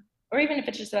even if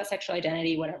it's just about sexual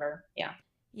identity, whatever. Yeah.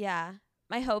 Yeah.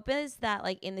 My hope is that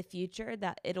like in the future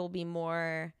that it'll be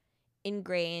more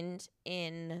ingrained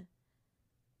in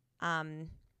um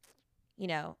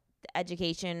the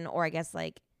education, or I guess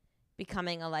like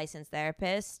becoming a licensed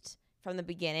therapist from the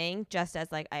beginning, just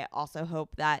as like I also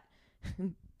hope that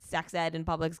sex ed in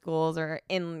public schools or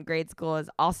in grade school is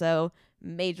also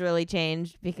majorly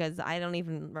changed, because I don't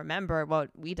even remember what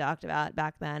we talked about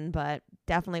back then, but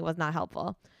definitely was not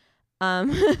helpful.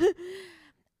 Um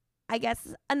I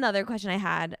guess another question I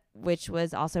had, which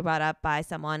was also brought up by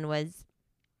someone, was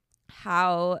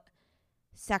how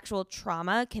sexual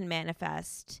trauma can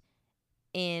manifest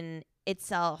in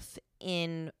itself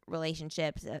in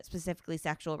relationships, specifically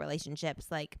sexual relationships,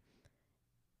 like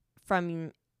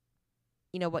from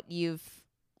what you've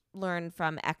learned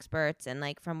from experts and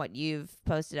like from what you've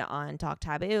posted on Talk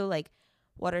Taboo, like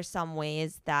what are some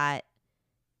ways that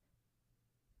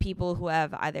people who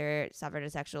have either suffered a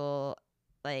sexual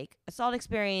like assault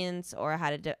experience or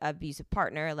had an abusive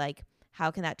partner, like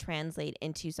how can that translate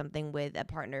into something with a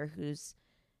partner who's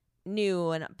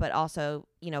new and but also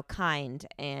kind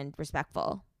and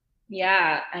respectful?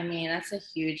 Yeah, I mean, that's a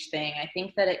huge thing. I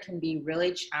think that it can be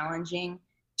really challenging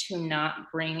to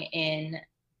not bring in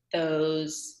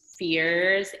those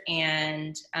fears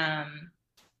and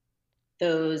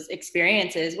those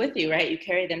experiences with you, right? You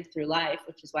carry them through life,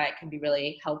 which is why it can be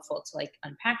really helpful to like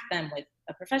unpack them with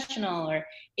a professional, or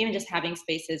even just having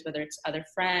spaces, whether it's other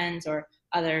friends or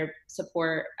other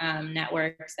support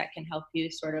networks that can help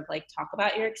you sort of like talk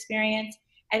about your experience.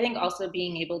 I think also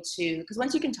being able to, because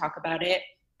once you can talk about it,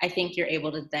 I think you're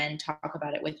able to then talk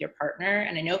about it with your partner.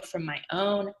 And I know from my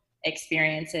own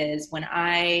experiences when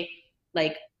I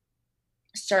like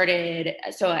started,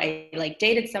 so I like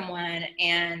dated someone,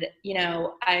 and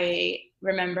I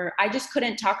remember I just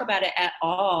couldn't talk about it at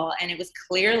all, and it was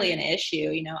clearly an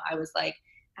issue. I was like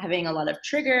having a lot of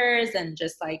triggers and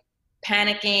just like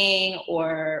panicking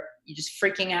or just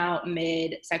freaking out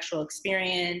mid sexual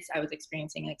experience. I was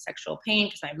experiencing like sexual pain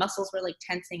because my muscles were like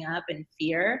tensing up in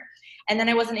fear, and then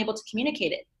I wasn't able to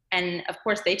communicate it. And of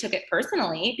course they took it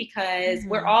personally because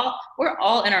we're Mm-hmm.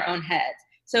 all in our own heads.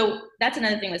 So that's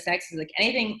another thing with sex is like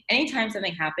anytime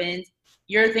something happens,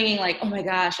 you're thinking like, oh my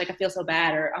gosh, like I feel so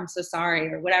bad, or I'm so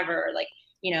sorry, or whatever. Or like,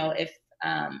 if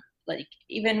like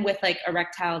even with like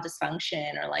erectile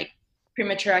dysfunction or like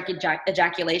premature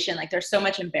ejaculation, like there's so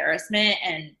much embarrassment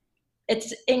and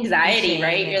it's And anxiety, shame,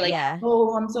 right? You're and like, yeah.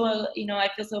 oh, I'm so, I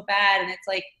feel so bad. And it's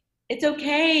like, it's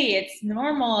okay. It's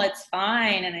normal. It's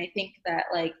fine. And I think that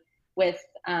like with,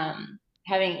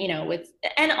 having, with,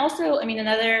 and also, I mean,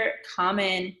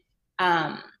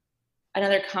 um,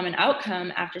 another common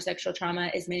outcome after sexual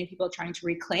trauma is many people trying to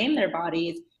reclaim their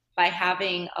bodies by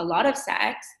having a lot of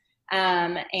sex,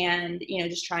 and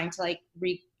just trying to like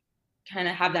kind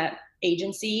of have that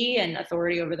agency and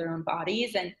authority over their own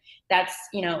bodies. And that's,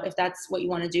 if that's what you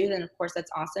want to do, then of course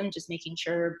that's awesome, just making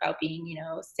sure about being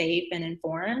safe and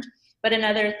informed. But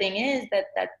another thing is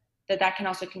that can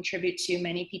also contribute to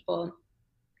many people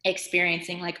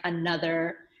experiencing like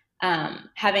another,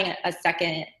 having a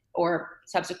second or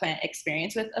subsequent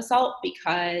experience with assault,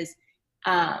 because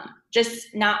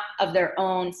just not of their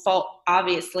own fault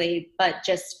obviously, but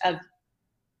just of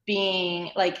being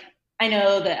like, I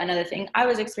know that another thing I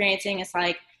was experiencing is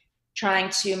like trying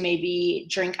to maybe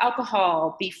drink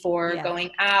alcohol before Yeah.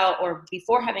 going out or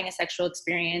before having a sexual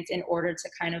experience in order to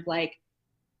kind of like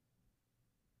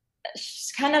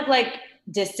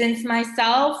distance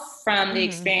myself from the Mm-hmm.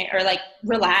 experience, or like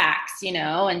relax,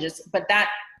 and just, but that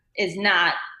is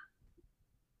not,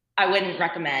 I wouldn't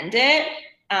recommend it,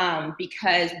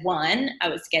 because one, I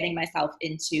was getting myself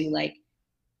into like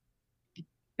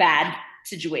bad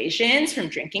situations from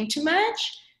drinking too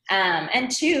much. And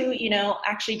two,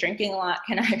 actually drinking a lot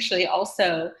can actually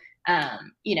also,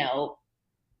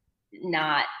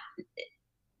 not,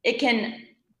 it can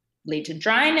lead to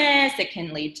dryness. It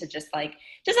can lead to just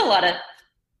a lot of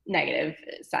negative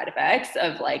side effects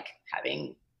of like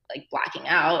having like blacking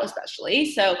out,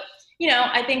 especially. So,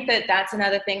 I think that that's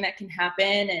another thing that can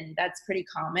happen, and that's pretty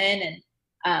common.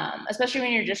 And especially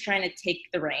when you're just trying to take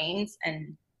the reins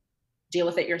and deal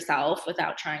with it yourself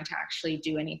without trying to actually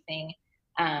do anything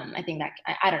I think that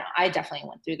I don't know. I definitely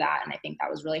went through that, and I think that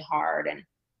was really hard. And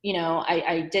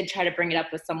I did try to bring it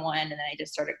up with someone, and then I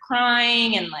just started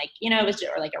crying, and like it was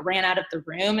just, or like I ran out of the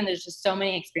room, and there's just so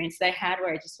many experiences I had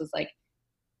where I just was like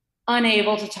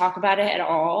unable to talk about it at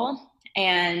all.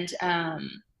 And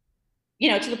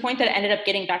to the point that I ended up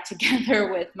getting back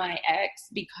together with my ex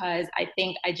because I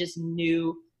think I just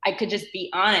knew I could just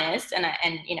be honest, and I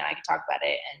could talk about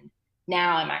it. And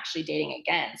now I'm actually dating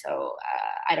again. So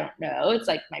I don't know. It's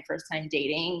like my first time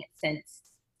dating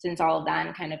since all of that,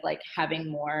 and kind of like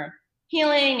having more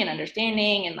healing and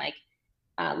understanding and like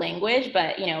language.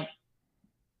 But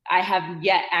I have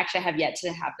yet to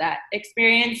have that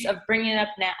experience of bringing it up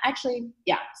now. Actually,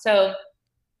 yeah. So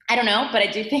I don't know, but I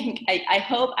do think I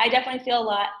hope I definitely feel a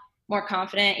lot more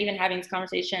confident even having this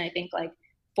conversation. I think like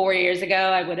 4 years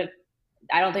ago, I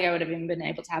don't think I would have even been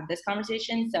able to have this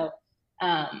conversation. So,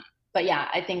 but yeah,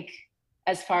 I think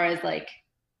as far as like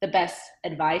the best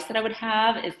advice that I would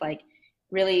have is like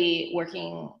really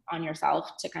working on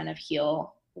yourself to kind of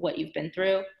heal what you've been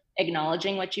through,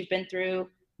 acknowledging what you've been through,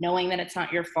 knowing that it's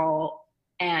not your fault,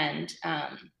 and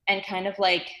kind of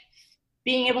like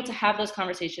being able to have those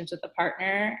conversations with a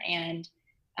partner, and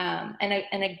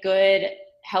a good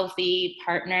healthy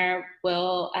partner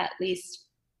will at least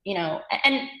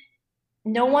and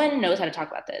no one knows how to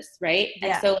talk about this, right? And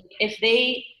Yeah. so if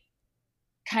they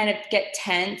kind of get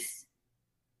tense,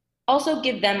 also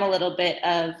give them a little bit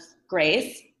of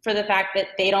grace for the fact that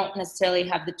they don't necessarily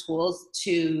have the tools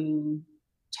to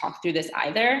talk through this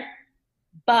either.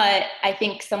 But I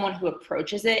think someone who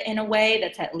approaches it in a way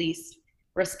that's at least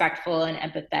respectful and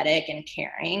empathetic and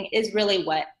caring is really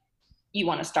what you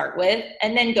want to start with,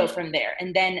 and then go from there.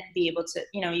 And then be able to,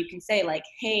 you can say like,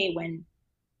 hey, when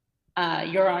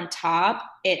you're on top,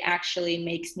 it actually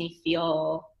makes me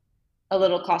feel a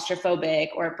little claustrophobic,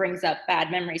 or it brings up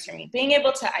bad memories for me. Being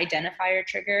able to identify your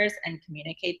triggers and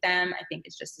communicate them, I think,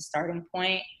 is just a starting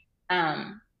point.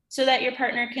 So that your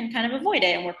partner can kind of avoid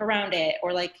it and work around it.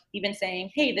 Or like even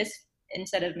saying, hey, this,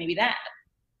 instead of maybe that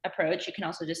approach, you can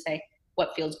also just say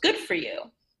what feels good for you.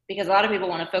 Because a lot of people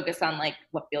want to focus on like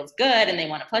what feels good, and they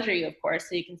want to pleasure you, of course.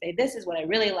 So you can say, this is what I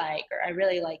really like, or I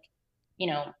really like,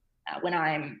 when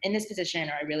I'm in this position,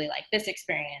 or I really like this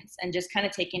experience, and just kind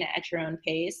of taking it at your own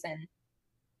pace, and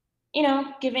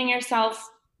giving yourself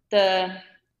the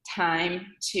time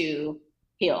to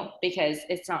heal, because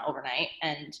it's not overnight.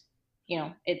 And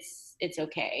it's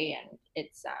okay. And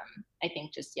it's I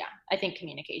think just, yeah, I think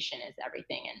communication is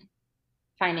everything. And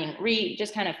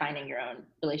just kind of finding your own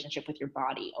relationship with your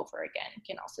body over again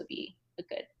can also be a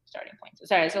good starting point. So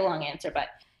sorry, it's a long answer, but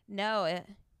No,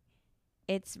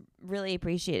 it's really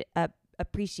appreciated.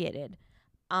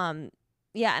 Um,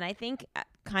 yeah, and I think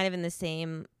kind of in the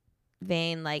same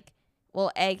vein, like,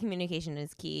 well, communication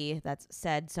is key. That's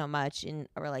said so much in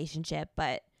a relationship,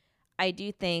 but I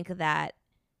do think that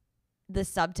the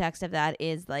subtext of that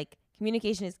is like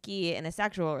communication is key in a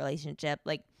sexual relationship.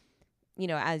 Like,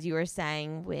 as you were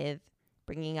saying with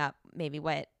bringing up maybe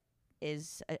what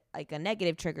is like a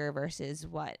negative trigger versus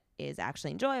what is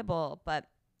actually enjoyable. But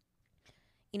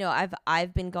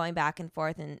I've been going back and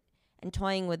forth and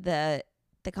toying with the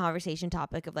conversation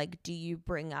topic of like, do you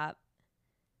bring up,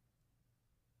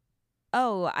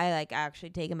 oh, I like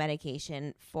actually take a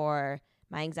medication for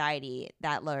my anxiety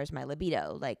that lowers my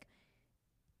libido? Like,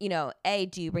 A,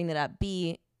 do you bring that up?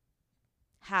 B,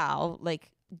 how? Like,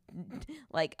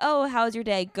 oh, how's your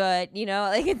day? Good.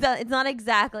 Like it's not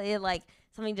exactly like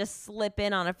something just slip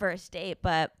in on a first date,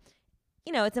 but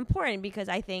it's important because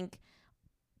I think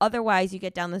otherwise you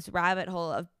get down this rabbit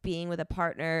hole of being with a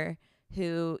partner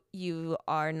who you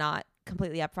are not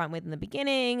completely upfront with in the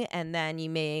beginning, and then you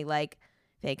may like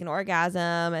fake an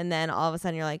orgasm, and then all of a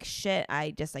sudden you're like, shit,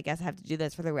 I guess I have to do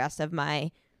this for the rest of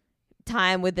my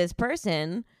time with this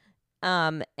person.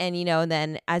 And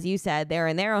then as you said, they're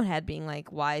in their own head being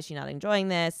like, why is she not enjoying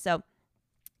this? So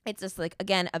it's just like,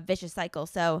 again, a vicious cycle.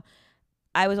 So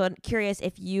I was curious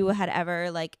if you had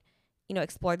ever like,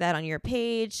 explored that on your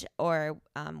page or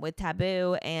with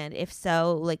Taboo, and if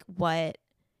so, like, what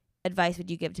advice would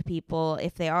you give to people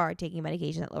if they are taking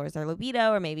medication that lowers their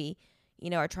libido, or maybe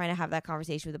are trying to have that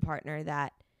conversation with a partner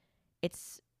that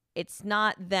it's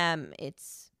not them,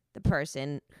 it's the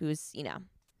person who's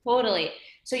totally.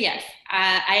 So yes,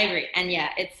 I agree. And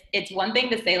yeah, it's one thing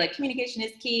to say like communication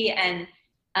is key,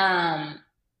 um,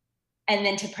 and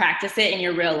then to practice it in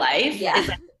your real life yeah. is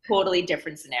like a totally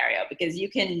different scenario, because you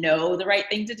can know the right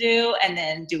thing to do, and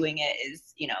then doing it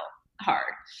is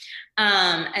hard.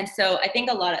 And so I think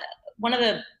one of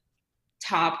the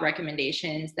top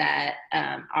recommendations that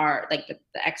are like the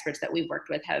experts that we've worked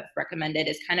with have recommended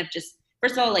is kind of just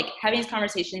first of all, like having these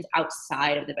conversations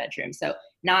outside of the bedroom. So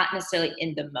not necessarily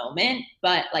in the moment,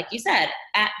 but like you said,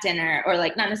 at dinner, or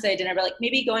like not necessarily dinner, but like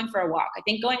maybe going for a walk. I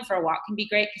think going for a walk can be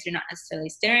great because you're not necessarily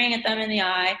staring at them in the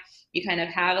eye. You kind of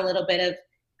have a little bit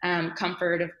of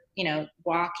comfort of, you know,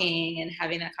 walking and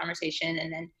having that conversation,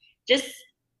 and then just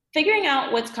figuring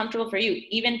out what's comfortable for you,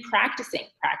 even practicing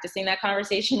that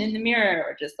conversation in the mirror,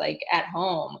 or just like at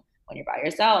home when you're by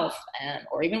yourself,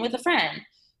 or even with a friend,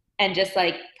 and just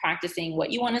like practicing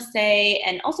what you want to say,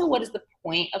 and also what is the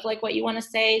point of like what you want to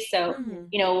say. So, Mm-hmm.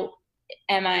 you know,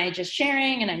 am I just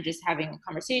sharing and I'm just having a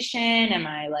conversation? Am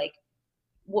I like,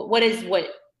 what is what,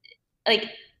 like,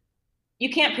 you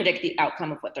can't predict the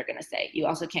outcome of what they're going to say. You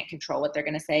also can't control what they're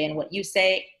going to say. And what you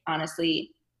say,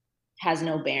 honestly, has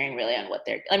no bearing really on what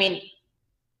they're, I mean,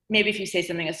 maybe if you say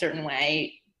something a certain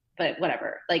way, but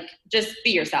whatever, like just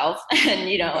be yourself. And,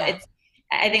 you know, Yeah. it's,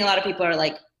 I think a lot of people are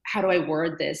like, how do I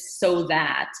word this so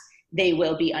that they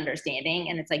will be understanding?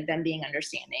 And it's like them being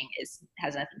understanding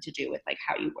has nothing to do with like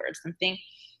how you word something.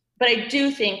 But I do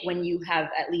think when you have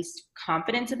at least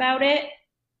confidence about it,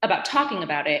 about talking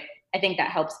about it, I think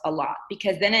that helps a lot,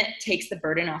 because then it takes the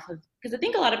burden off of, because I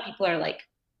think a lot of people are like,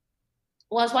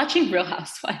 well, I was watching Real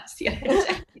Housewives the other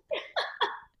day.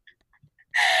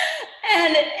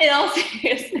 And in all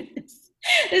seriousness,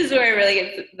 this is where it really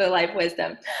gets the life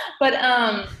wisdom. But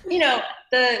you know,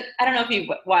 I don't know if you've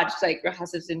watched like Real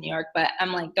Housewives of New York, but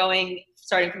I'm like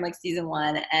starting from like season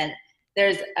 1, and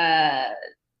there's I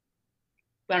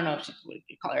don't know if what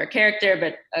you call her a character,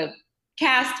 but a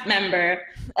cast member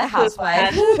A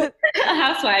housewife. a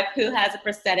housewife who has a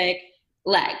prosthetic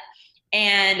leg.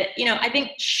 And, you know, I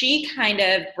think she kind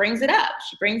of brings it up.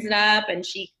 She brings it up and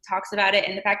she talks about it.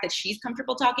 And the fact that she's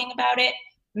comfortable talking about it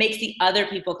makes the other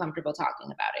people comfortable talking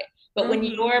about it. But when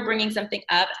Mm-hmm. you're bringing something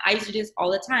up, I used to do this all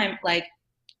the time. Like,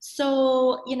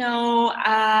 so, you know,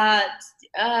 I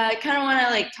kind of want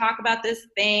to like talk about this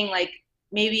thing. Like,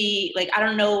 maybe, like, I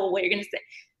don't know what you're going to say.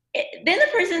 Then the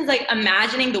person's like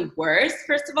imagining the worst,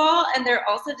 first of all, and they're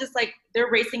also just like, they're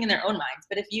racing in their own minds.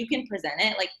 But if you can present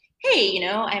it like, hey, you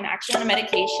know, I'm actually on a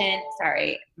medication.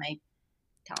 Sorry, my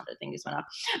calendar thing just went off.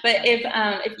 But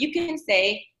if you can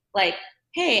say like,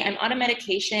 hey, I'm on a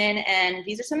medication and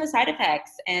these are some of the side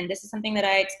effects, and this is something that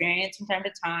I experience from time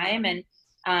to time, and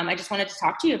I just wanted to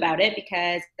talk to you about it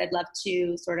because I'd love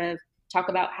to sort of talk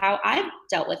about how I've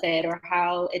dealt with it, or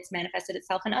how it's manifested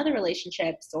itself in other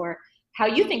relationships, or how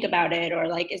you think about it, or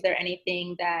like, is there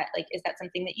anything that like, is that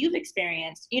something that you've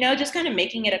experienced, you know, just kind of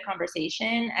making it a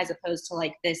conversation as opposed to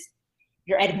like this,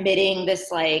 you're admitting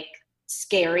this like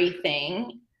scary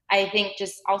thing. I think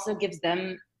just also gives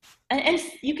them, and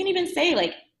you can even say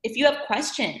like, if you have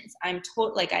questions, I'm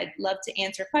told like, I'd love to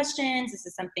answer questions. This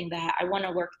is something that I want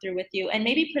to work through with you, and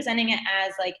maybe presenting it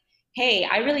as like, hey,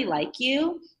 I really like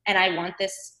you and I want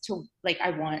this to like, I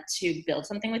want to build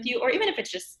something with you. Or even if it's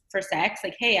just for sex,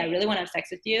 like, hey, I really want to have sex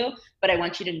with you, but I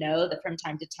want you to know that from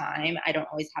time to time, I don't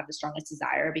always have the strongest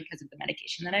desire because of the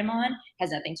medication that I'm on. It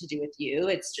has nothing to do with you.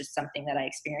 It's just something that I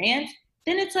experience.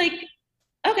 Then it's like,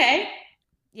 okay.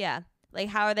 Yeah. Like,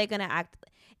 how are they going to act?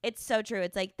 It's so true.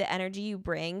 It's like the energy you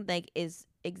bring, like, is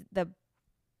the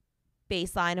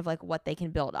baseline of like what they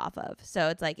can build off of. So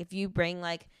it's like, if you bring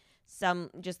like some,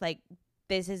 just like,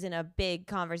 this isn't a big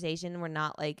conversation, we're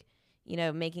not like, you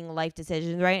know, making life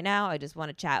decisions right now, I just want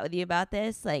to chat with you about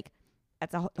this, like,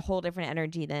 that's a whole different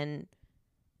energy than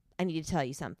I need to tell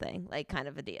you something, like, kind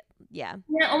of a deal. Yeah.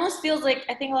 Yeah, it almost feels like,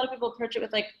 I think a lot of people approach it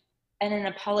with like an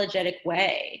apologetic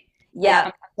way. Like, Yeah.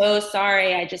 I'm so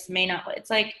sorry, I just may not. It's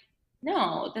like,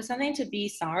 no, there's something to be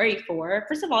sorry for.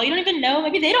 First of all, you don't even know.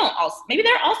 Maybe they don't also, maybe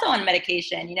they're also on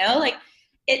medication, you know, like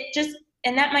it just,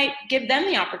 and that might give them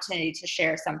the opportunity to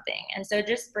share something. And so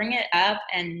just bring it up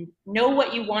and know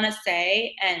what you want to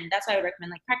say. And that's why I would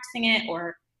recommend like practicing it,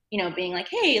 or, you know, being like,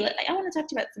 hey, I want to talk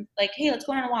to you about some, like, hey, let's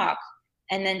go on a walk.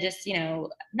 And then just, you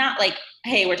know, not like,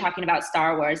 hey, we're talking about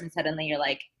Star Wars, and suddenly you're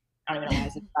like, I don't even know why I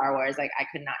said Star Wars. Like, I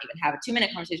could not even have a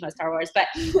 2-minute conversation about Star Wars. But,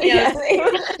 you know,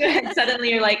 and suddenly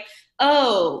you're like,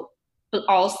 oh, but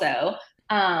also,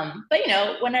 but, you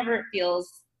know, whenever it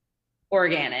feels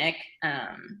organic,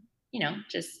 you know,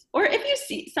 just, or if you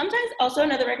see, sometimes also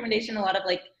another recommendation, a lot of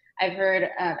like, I've heard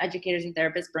educators and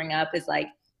therapists bring up is like,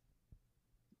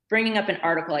 bringing up an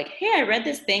article like, hey, I read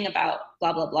this thing about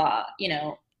blah, blah, blah, you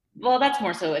know, well, that's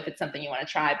more so if it's something you want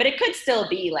to try, but it could still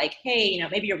be like, hey, you know,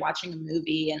 maybe you're watching a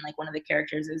movie and like one of the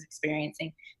characters is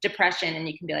experiencing depression, and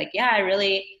you can be like, yeah, I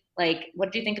really like,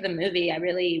 what did you think of the movie? I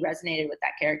really resonated with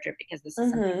that character because this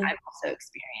is something I've also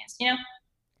experienced, you know?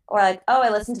 Or like, oh, I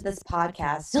listened to this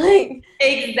podcast. Like,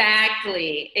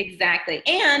 Exactly.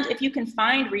 And if you can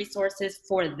find resources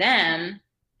for them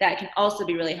that can also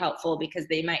be really helpful because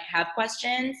they might have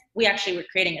questions. We actually were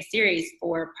creating a series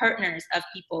for partners of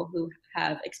people who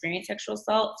have experienced sexual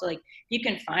assault. So like you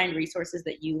can find resources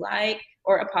that you like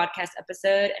or a podcast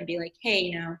episode and be like,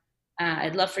 hey,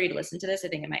 I'd love for you to listen to this. I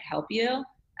think it might help you.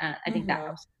 I think that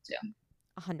helps too.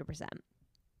 100%.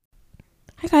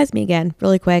 Hi guys, me again.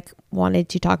 Really quick, wanted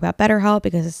to talk about BetterHelp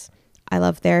because I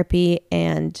love therapy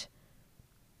and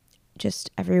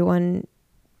just everyone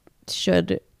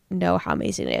should know how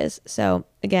amazing it is. So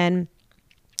again,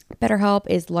 BetterHelp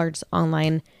is the largest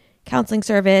online counseling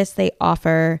service. They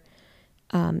offer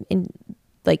in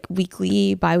like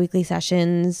weekly, bi-weekly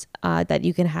sessions that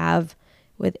you can have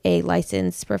with a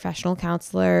licensed professional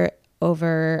counselor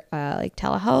over like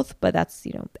telehealth, but that's,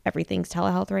 everything's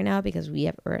telehealth right now because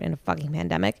we're in a fucking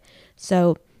pandemic.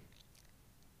 So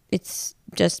it's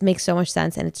just makes so much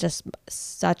sense, and it's just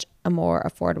such a more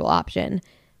affordable option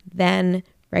than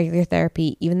regular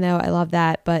therapy, even though I love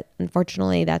that. But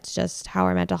unfortunately, that's just how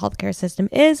our mental health care system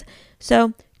is.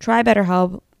 So try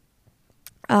BetterHelp.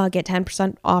 Get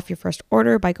 10% off your first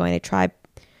order by going to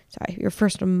your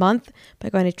first month by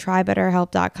going to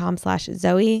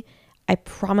trybetterhelp.com/Zoe. I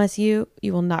promise you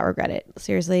will not regret it.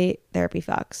 Seriously, therapy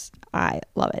fucks. I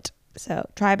love it. So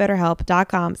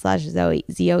trybetterhelp.com/Zoe,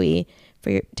 ZOE,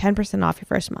 for your 10% off your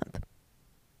first month.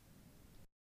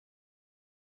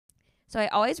 So I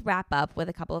always wrap up with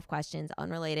a couple of questions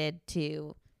unrelated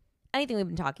to anything we've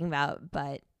been talking about,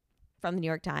 but from the New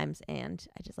York Times, and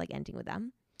I just like ending with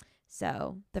them.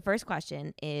 So the first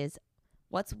question is,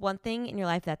 what's one thing in your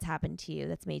life that's happened to you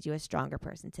that's made you a stronger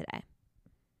person today?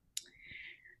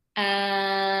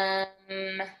 A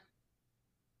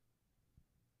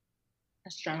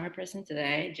stronger person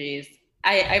today. Jeez.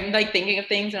 I'm like thinking of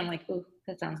things and I'm like, oh,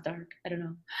 that sounds dark. I don't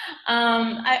know.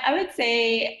 I would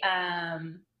say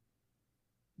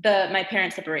my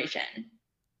parents' separation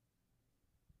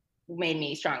made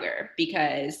me stronger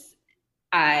because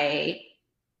I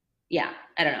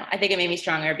don't know. I think it made me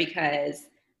stronger because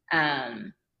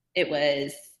it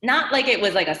was not like it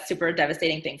was like a super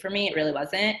devastating thing for me. It really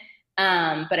wasn't.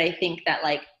 But I think that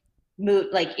like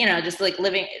just like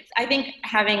living, I think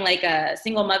having like a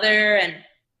single mother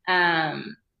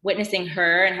and witnessing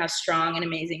her and how strong and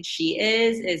amazing she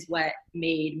is what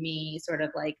made me sort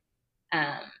of like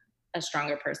a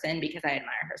stronger person because I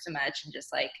admire her so much and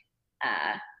just like,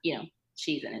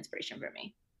 she's an inspiration for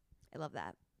me. I love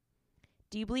that.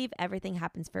 Do you believe everything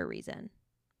happens for a reason?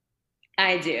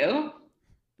 I do.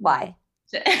 Why?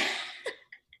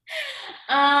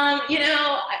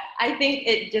 I think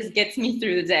it just gets me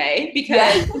through the day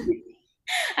because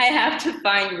I have to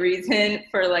find reason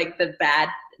for like the bad,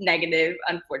 negative,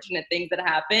 unfortunate things that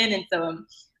happen. And so I'm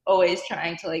always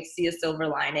trying to like see a silver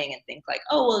lining and think like,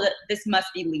 oh, well, this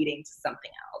must be leading to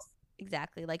something else.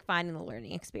 Exactly. Like finding the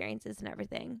learning experiences and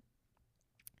everything.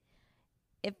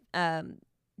 Do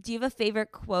you have a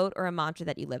favorite quote or a mantra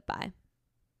that you live by?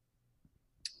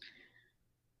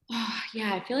 Oh,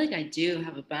 yeah, I feel like I do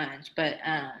have a bunch, but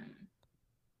I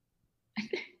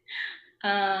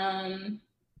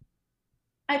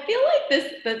feel like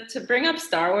to bring up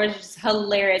Star Wars is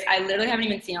hilarious. I literally haven't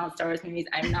even seen all the Star Wars movies.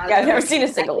 I've never seen a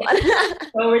single one.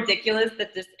 So ridiculous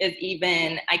that this is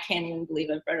even, I can't even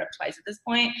believe I've brought it up twice at this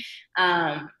point.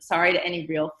 Sorry to any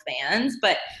real fans,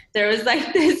 but there was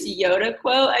like this Yoda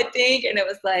quote, I think, and it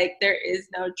was like, there is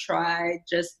no try,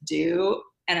 just do.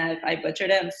 And I butchered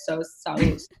it. I'm so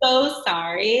sorry. So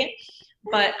sorry.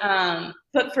 But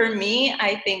for me,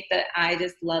 I think that I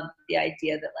just love the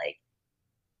idea that like,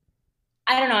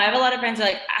 I don't know. I have a lot of friends who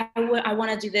are like, I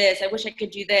want to do this. I wish I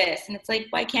could do this. And it's like,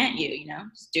 why can't you,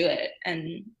 just do it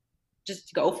and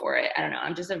just go for it. I don't know.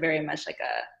 I'm just a very much like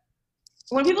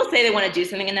when people say they want to do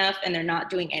something enough and they're not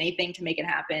doing anything to make it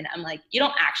happen, I'm like, you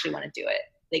don't actually want to do it.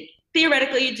 Like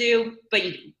theoretically you do, but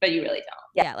you really don't.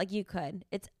 Yeah, like you could.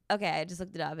 It's okay. I just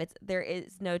looked it up. There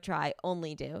is no try,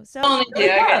 only do. So only do.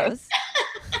 Close.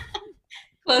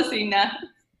 Close enough.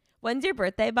 When's your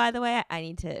birthday, by the way? I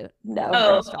need to know.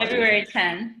 Oh, February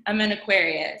 10th. I'm an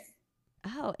Aquarius.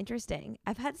 Oh, interesting.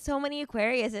 I've had so many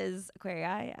Aquariuses,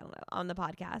 I don't know, on the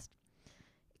podcast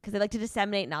because they like to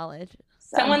disseminate knowledge.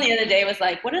 So. Someone the other day was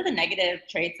like, what are the negative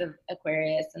traits of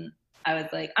Aquarius? And I was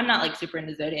like, I'm not like super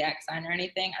into zodiac sign or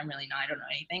anything. I'm really not. I don't know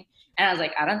anything. And I was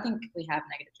like, I don't think we have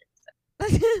negative traits.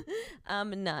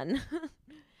 None.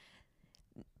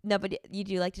 No, but you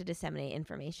do like to disseminate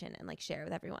information and like share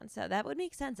with everyone. So that would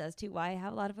make sense as to why I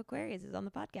have a lot of Aquariuses on the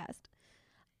podcast.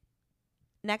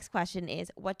 Next question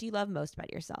is, what do you love most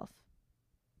about yourself?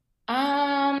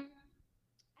 I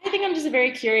think I'm just a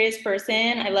very curious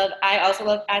person. I also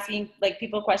love asking like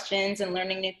people questions and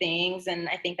learning new things. And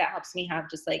I think that helps me have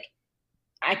just like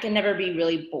I can never be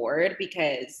really bored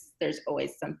because there's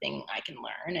always something I can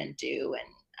learn and do,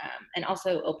 and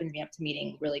also opens me up to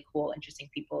meeting really cool, interesting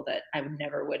people that I would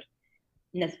never would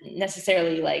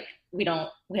necessarily like. We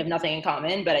have nothing in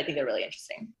common, but I think they're really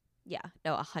interesting. Yeah,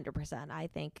 no, 100%. I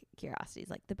think curiosity is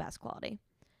like the best quality.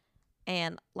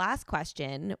 And last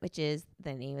question, which is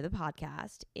the name of the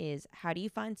podcast, is how do you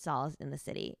find solace in the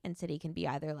city? And city can be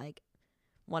either like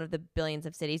one of the billions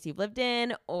of cities you've lived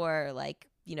in, or like,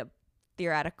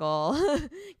 theoretical,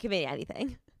 can be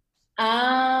anything.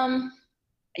 I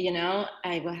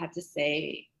will have to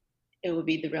say it would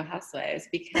be the Real Housewives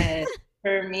because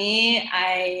for me,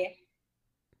 I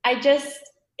just,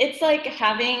 it's like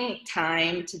having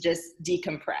time to just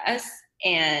decompress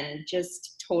and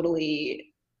just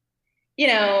totally, you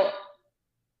know,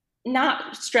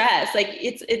 not stress. Like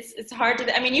it's hard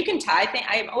to, I mean, you can tie things.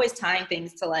 I'm always tying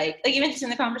things to like even just in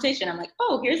the conversation, I'm like,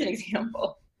 oh, here's an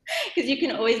example. Because you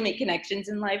can always make connections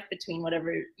in life between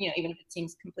whatever, even if it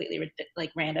seems completely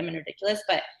like random and ridiculous.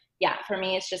 But yeah, for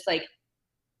me, it's just like,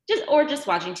 just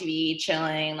watching TV,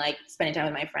 chilling, like spending time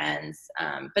with my friends.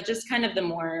 But just kind of the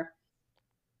more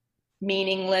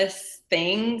meaningless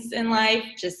things in life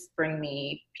just bring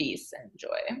me peace and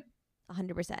joy.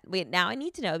 100%. Wait, now I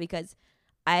need to know because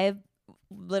I've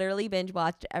literally binge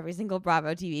watched every single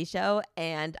Bravo TV show,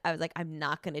 and I was like, I'm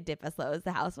not going to dip as low as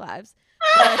the Housewives.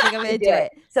 But I think I'm going to do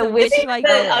it. So which do I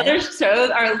go with? Other shows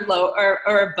are low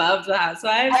or above the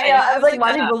Housewives? I know. I was like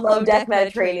watching Below Deck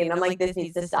Mediterranean. I'm like, this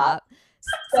needs to stop.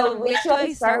 So which do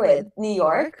I start with? New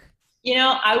York?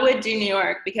 I would do New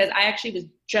York because I actually was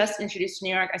just introduced to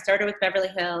New York. I started with Beverly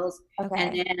Hills, and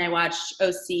then I watched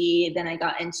OC. Then I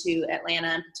got into Atlanta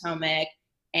and Potomac,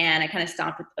 and I kind of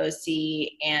stopped with OC.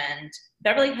 And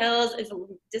Beverly Hills is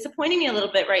disappointing me a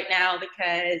little bit right now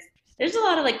because there's a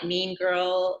lot of like mean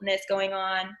girl-ness going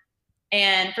on.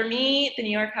 And for me, the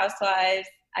New York Housewives,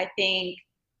 I think,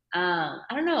 I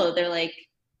don't know,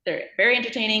 they're very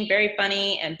entertaining, very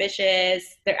funny,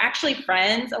 ambitious. They're actually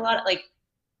friends a lot. Like,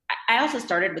 I also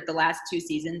started with the last 2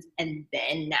 seasons, and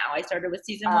then now I started with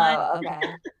season 1.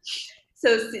 Okay.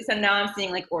 So now I'm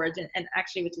seeing like origin, and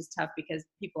actually, which is tough because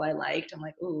people I liked, I'm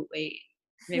like, oh wait,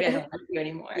 maybe I don't like you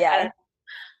anymore. Yeah.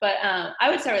 But I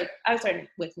would start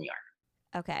with New York.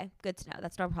 Okay, good to know.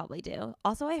 That's what I'll probably do.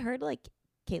 Also, I heard like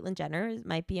Caitlyn Jenner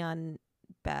might be on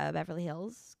Beverly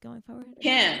Hills going forward.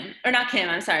 Not Kim.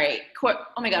 I'm sorry. Oh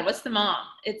my God, what's the mom?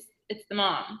 It's the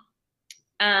mom.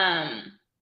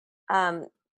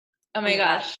 Oh my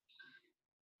gosh.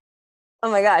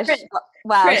 Oh my gosh. Chris.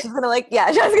 Wow. Chris. She's gonna I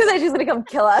was gonna say she's gonna come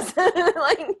kill us.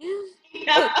 Like,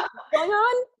 what's going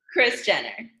on? Kris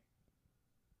Jenner.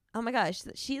 Oh my gosh.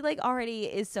 She like already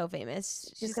is so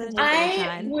famous. She's gonna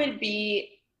I would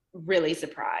be really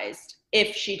surprised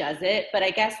if she does it, but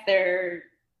I guess their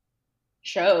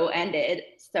show ended.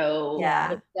 So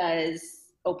yeah, it does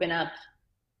open up.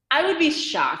 I would be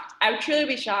shocked. I would truly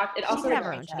be shocked. It also would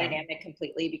change the dynamic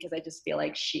completely because I just feel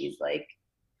like she's like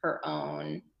her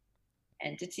own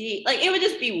entity. Like it would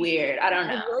just be weird. I don't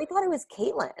know. I really thought it was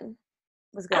Caitlyn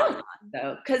was going on.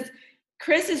 Though, because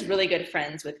Kris is really good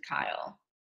friends with Kyle.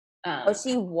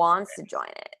 She wants to join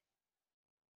it.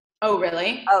 Oh,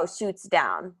 really? Oh, shoots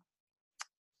down.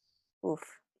 Oof,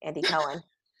 Andy Cohen.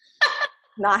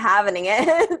 Not having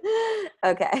it.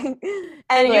 Okay.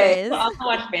 Anyways. You also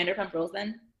watch Vanderpump Rules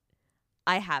then?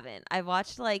 I haven't. I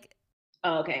watched like.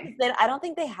 Oh, okay. Then I don't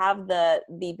think they have the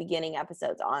beginning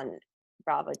episodes on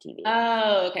Bravo TV.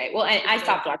 Oh, okay. Well, I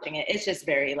stopped watching it. It's just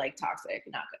very like toxic,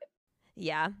 not good.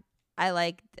 Yeah,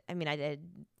 I did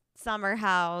Summer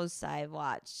House. I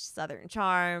watched Southern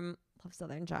Charm. Love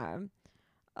Southern Charm.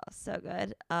 Oh, so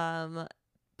good.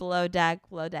 Below Deck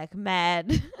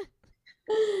Med.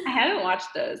 I haven't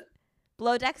watched those.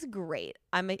 Below Deck's great.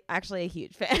 I'm actually a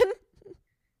huge fan.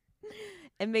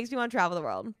 It makes me want to travel the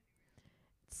world.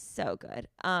 It's so good.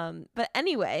 But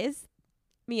anyways,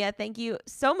 Mia, thank you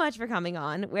so much for coming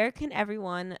on. Where can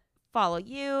everyone follow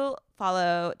you,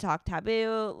 follow Talk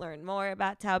Taboo, learn more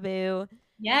about Taboo?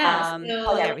 Yeah,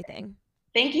 everything.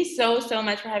 Thank you so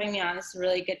much for having me on. This is a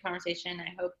really good conversation.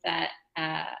 I hope that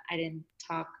I didn't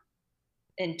talk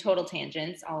in total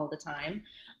tangents all the time,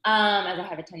 as I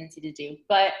have a tendency to do.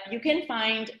 But you can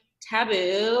find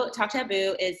Taboo. Talk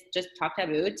Taboo is just Talk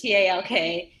Taboo,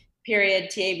 TALK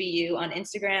 _TABU on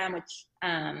Instagram, which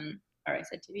or I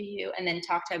said TBU, and then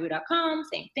talktaboo.com,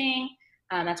 same thing.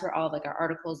 That's where all of like our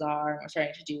articles are, and we're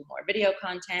starting to do more video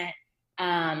content.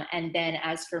 And then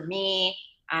as for me,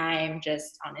 I'm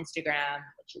just on Instagram,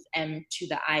 which is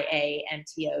M_THEIA.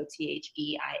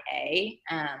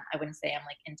 I wouldn't say I'm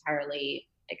like entirely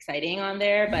exciting on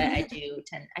there, but I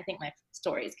think my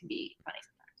stories can be funny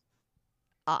sometimes.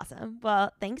 Awesome.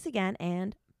 Well, thanks again,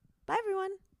 and bye,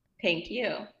 everyone. Thank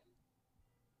you.